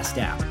podcast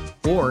app,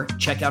 or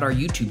check out our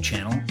YouTube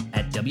channel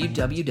at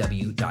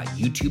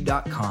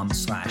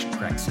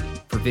www.youtube.com/Crexi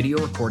for video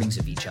recordings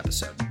of each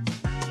episode.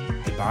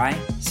 Goodbye,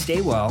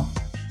 stay well,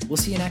 we'll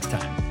see you next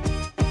time.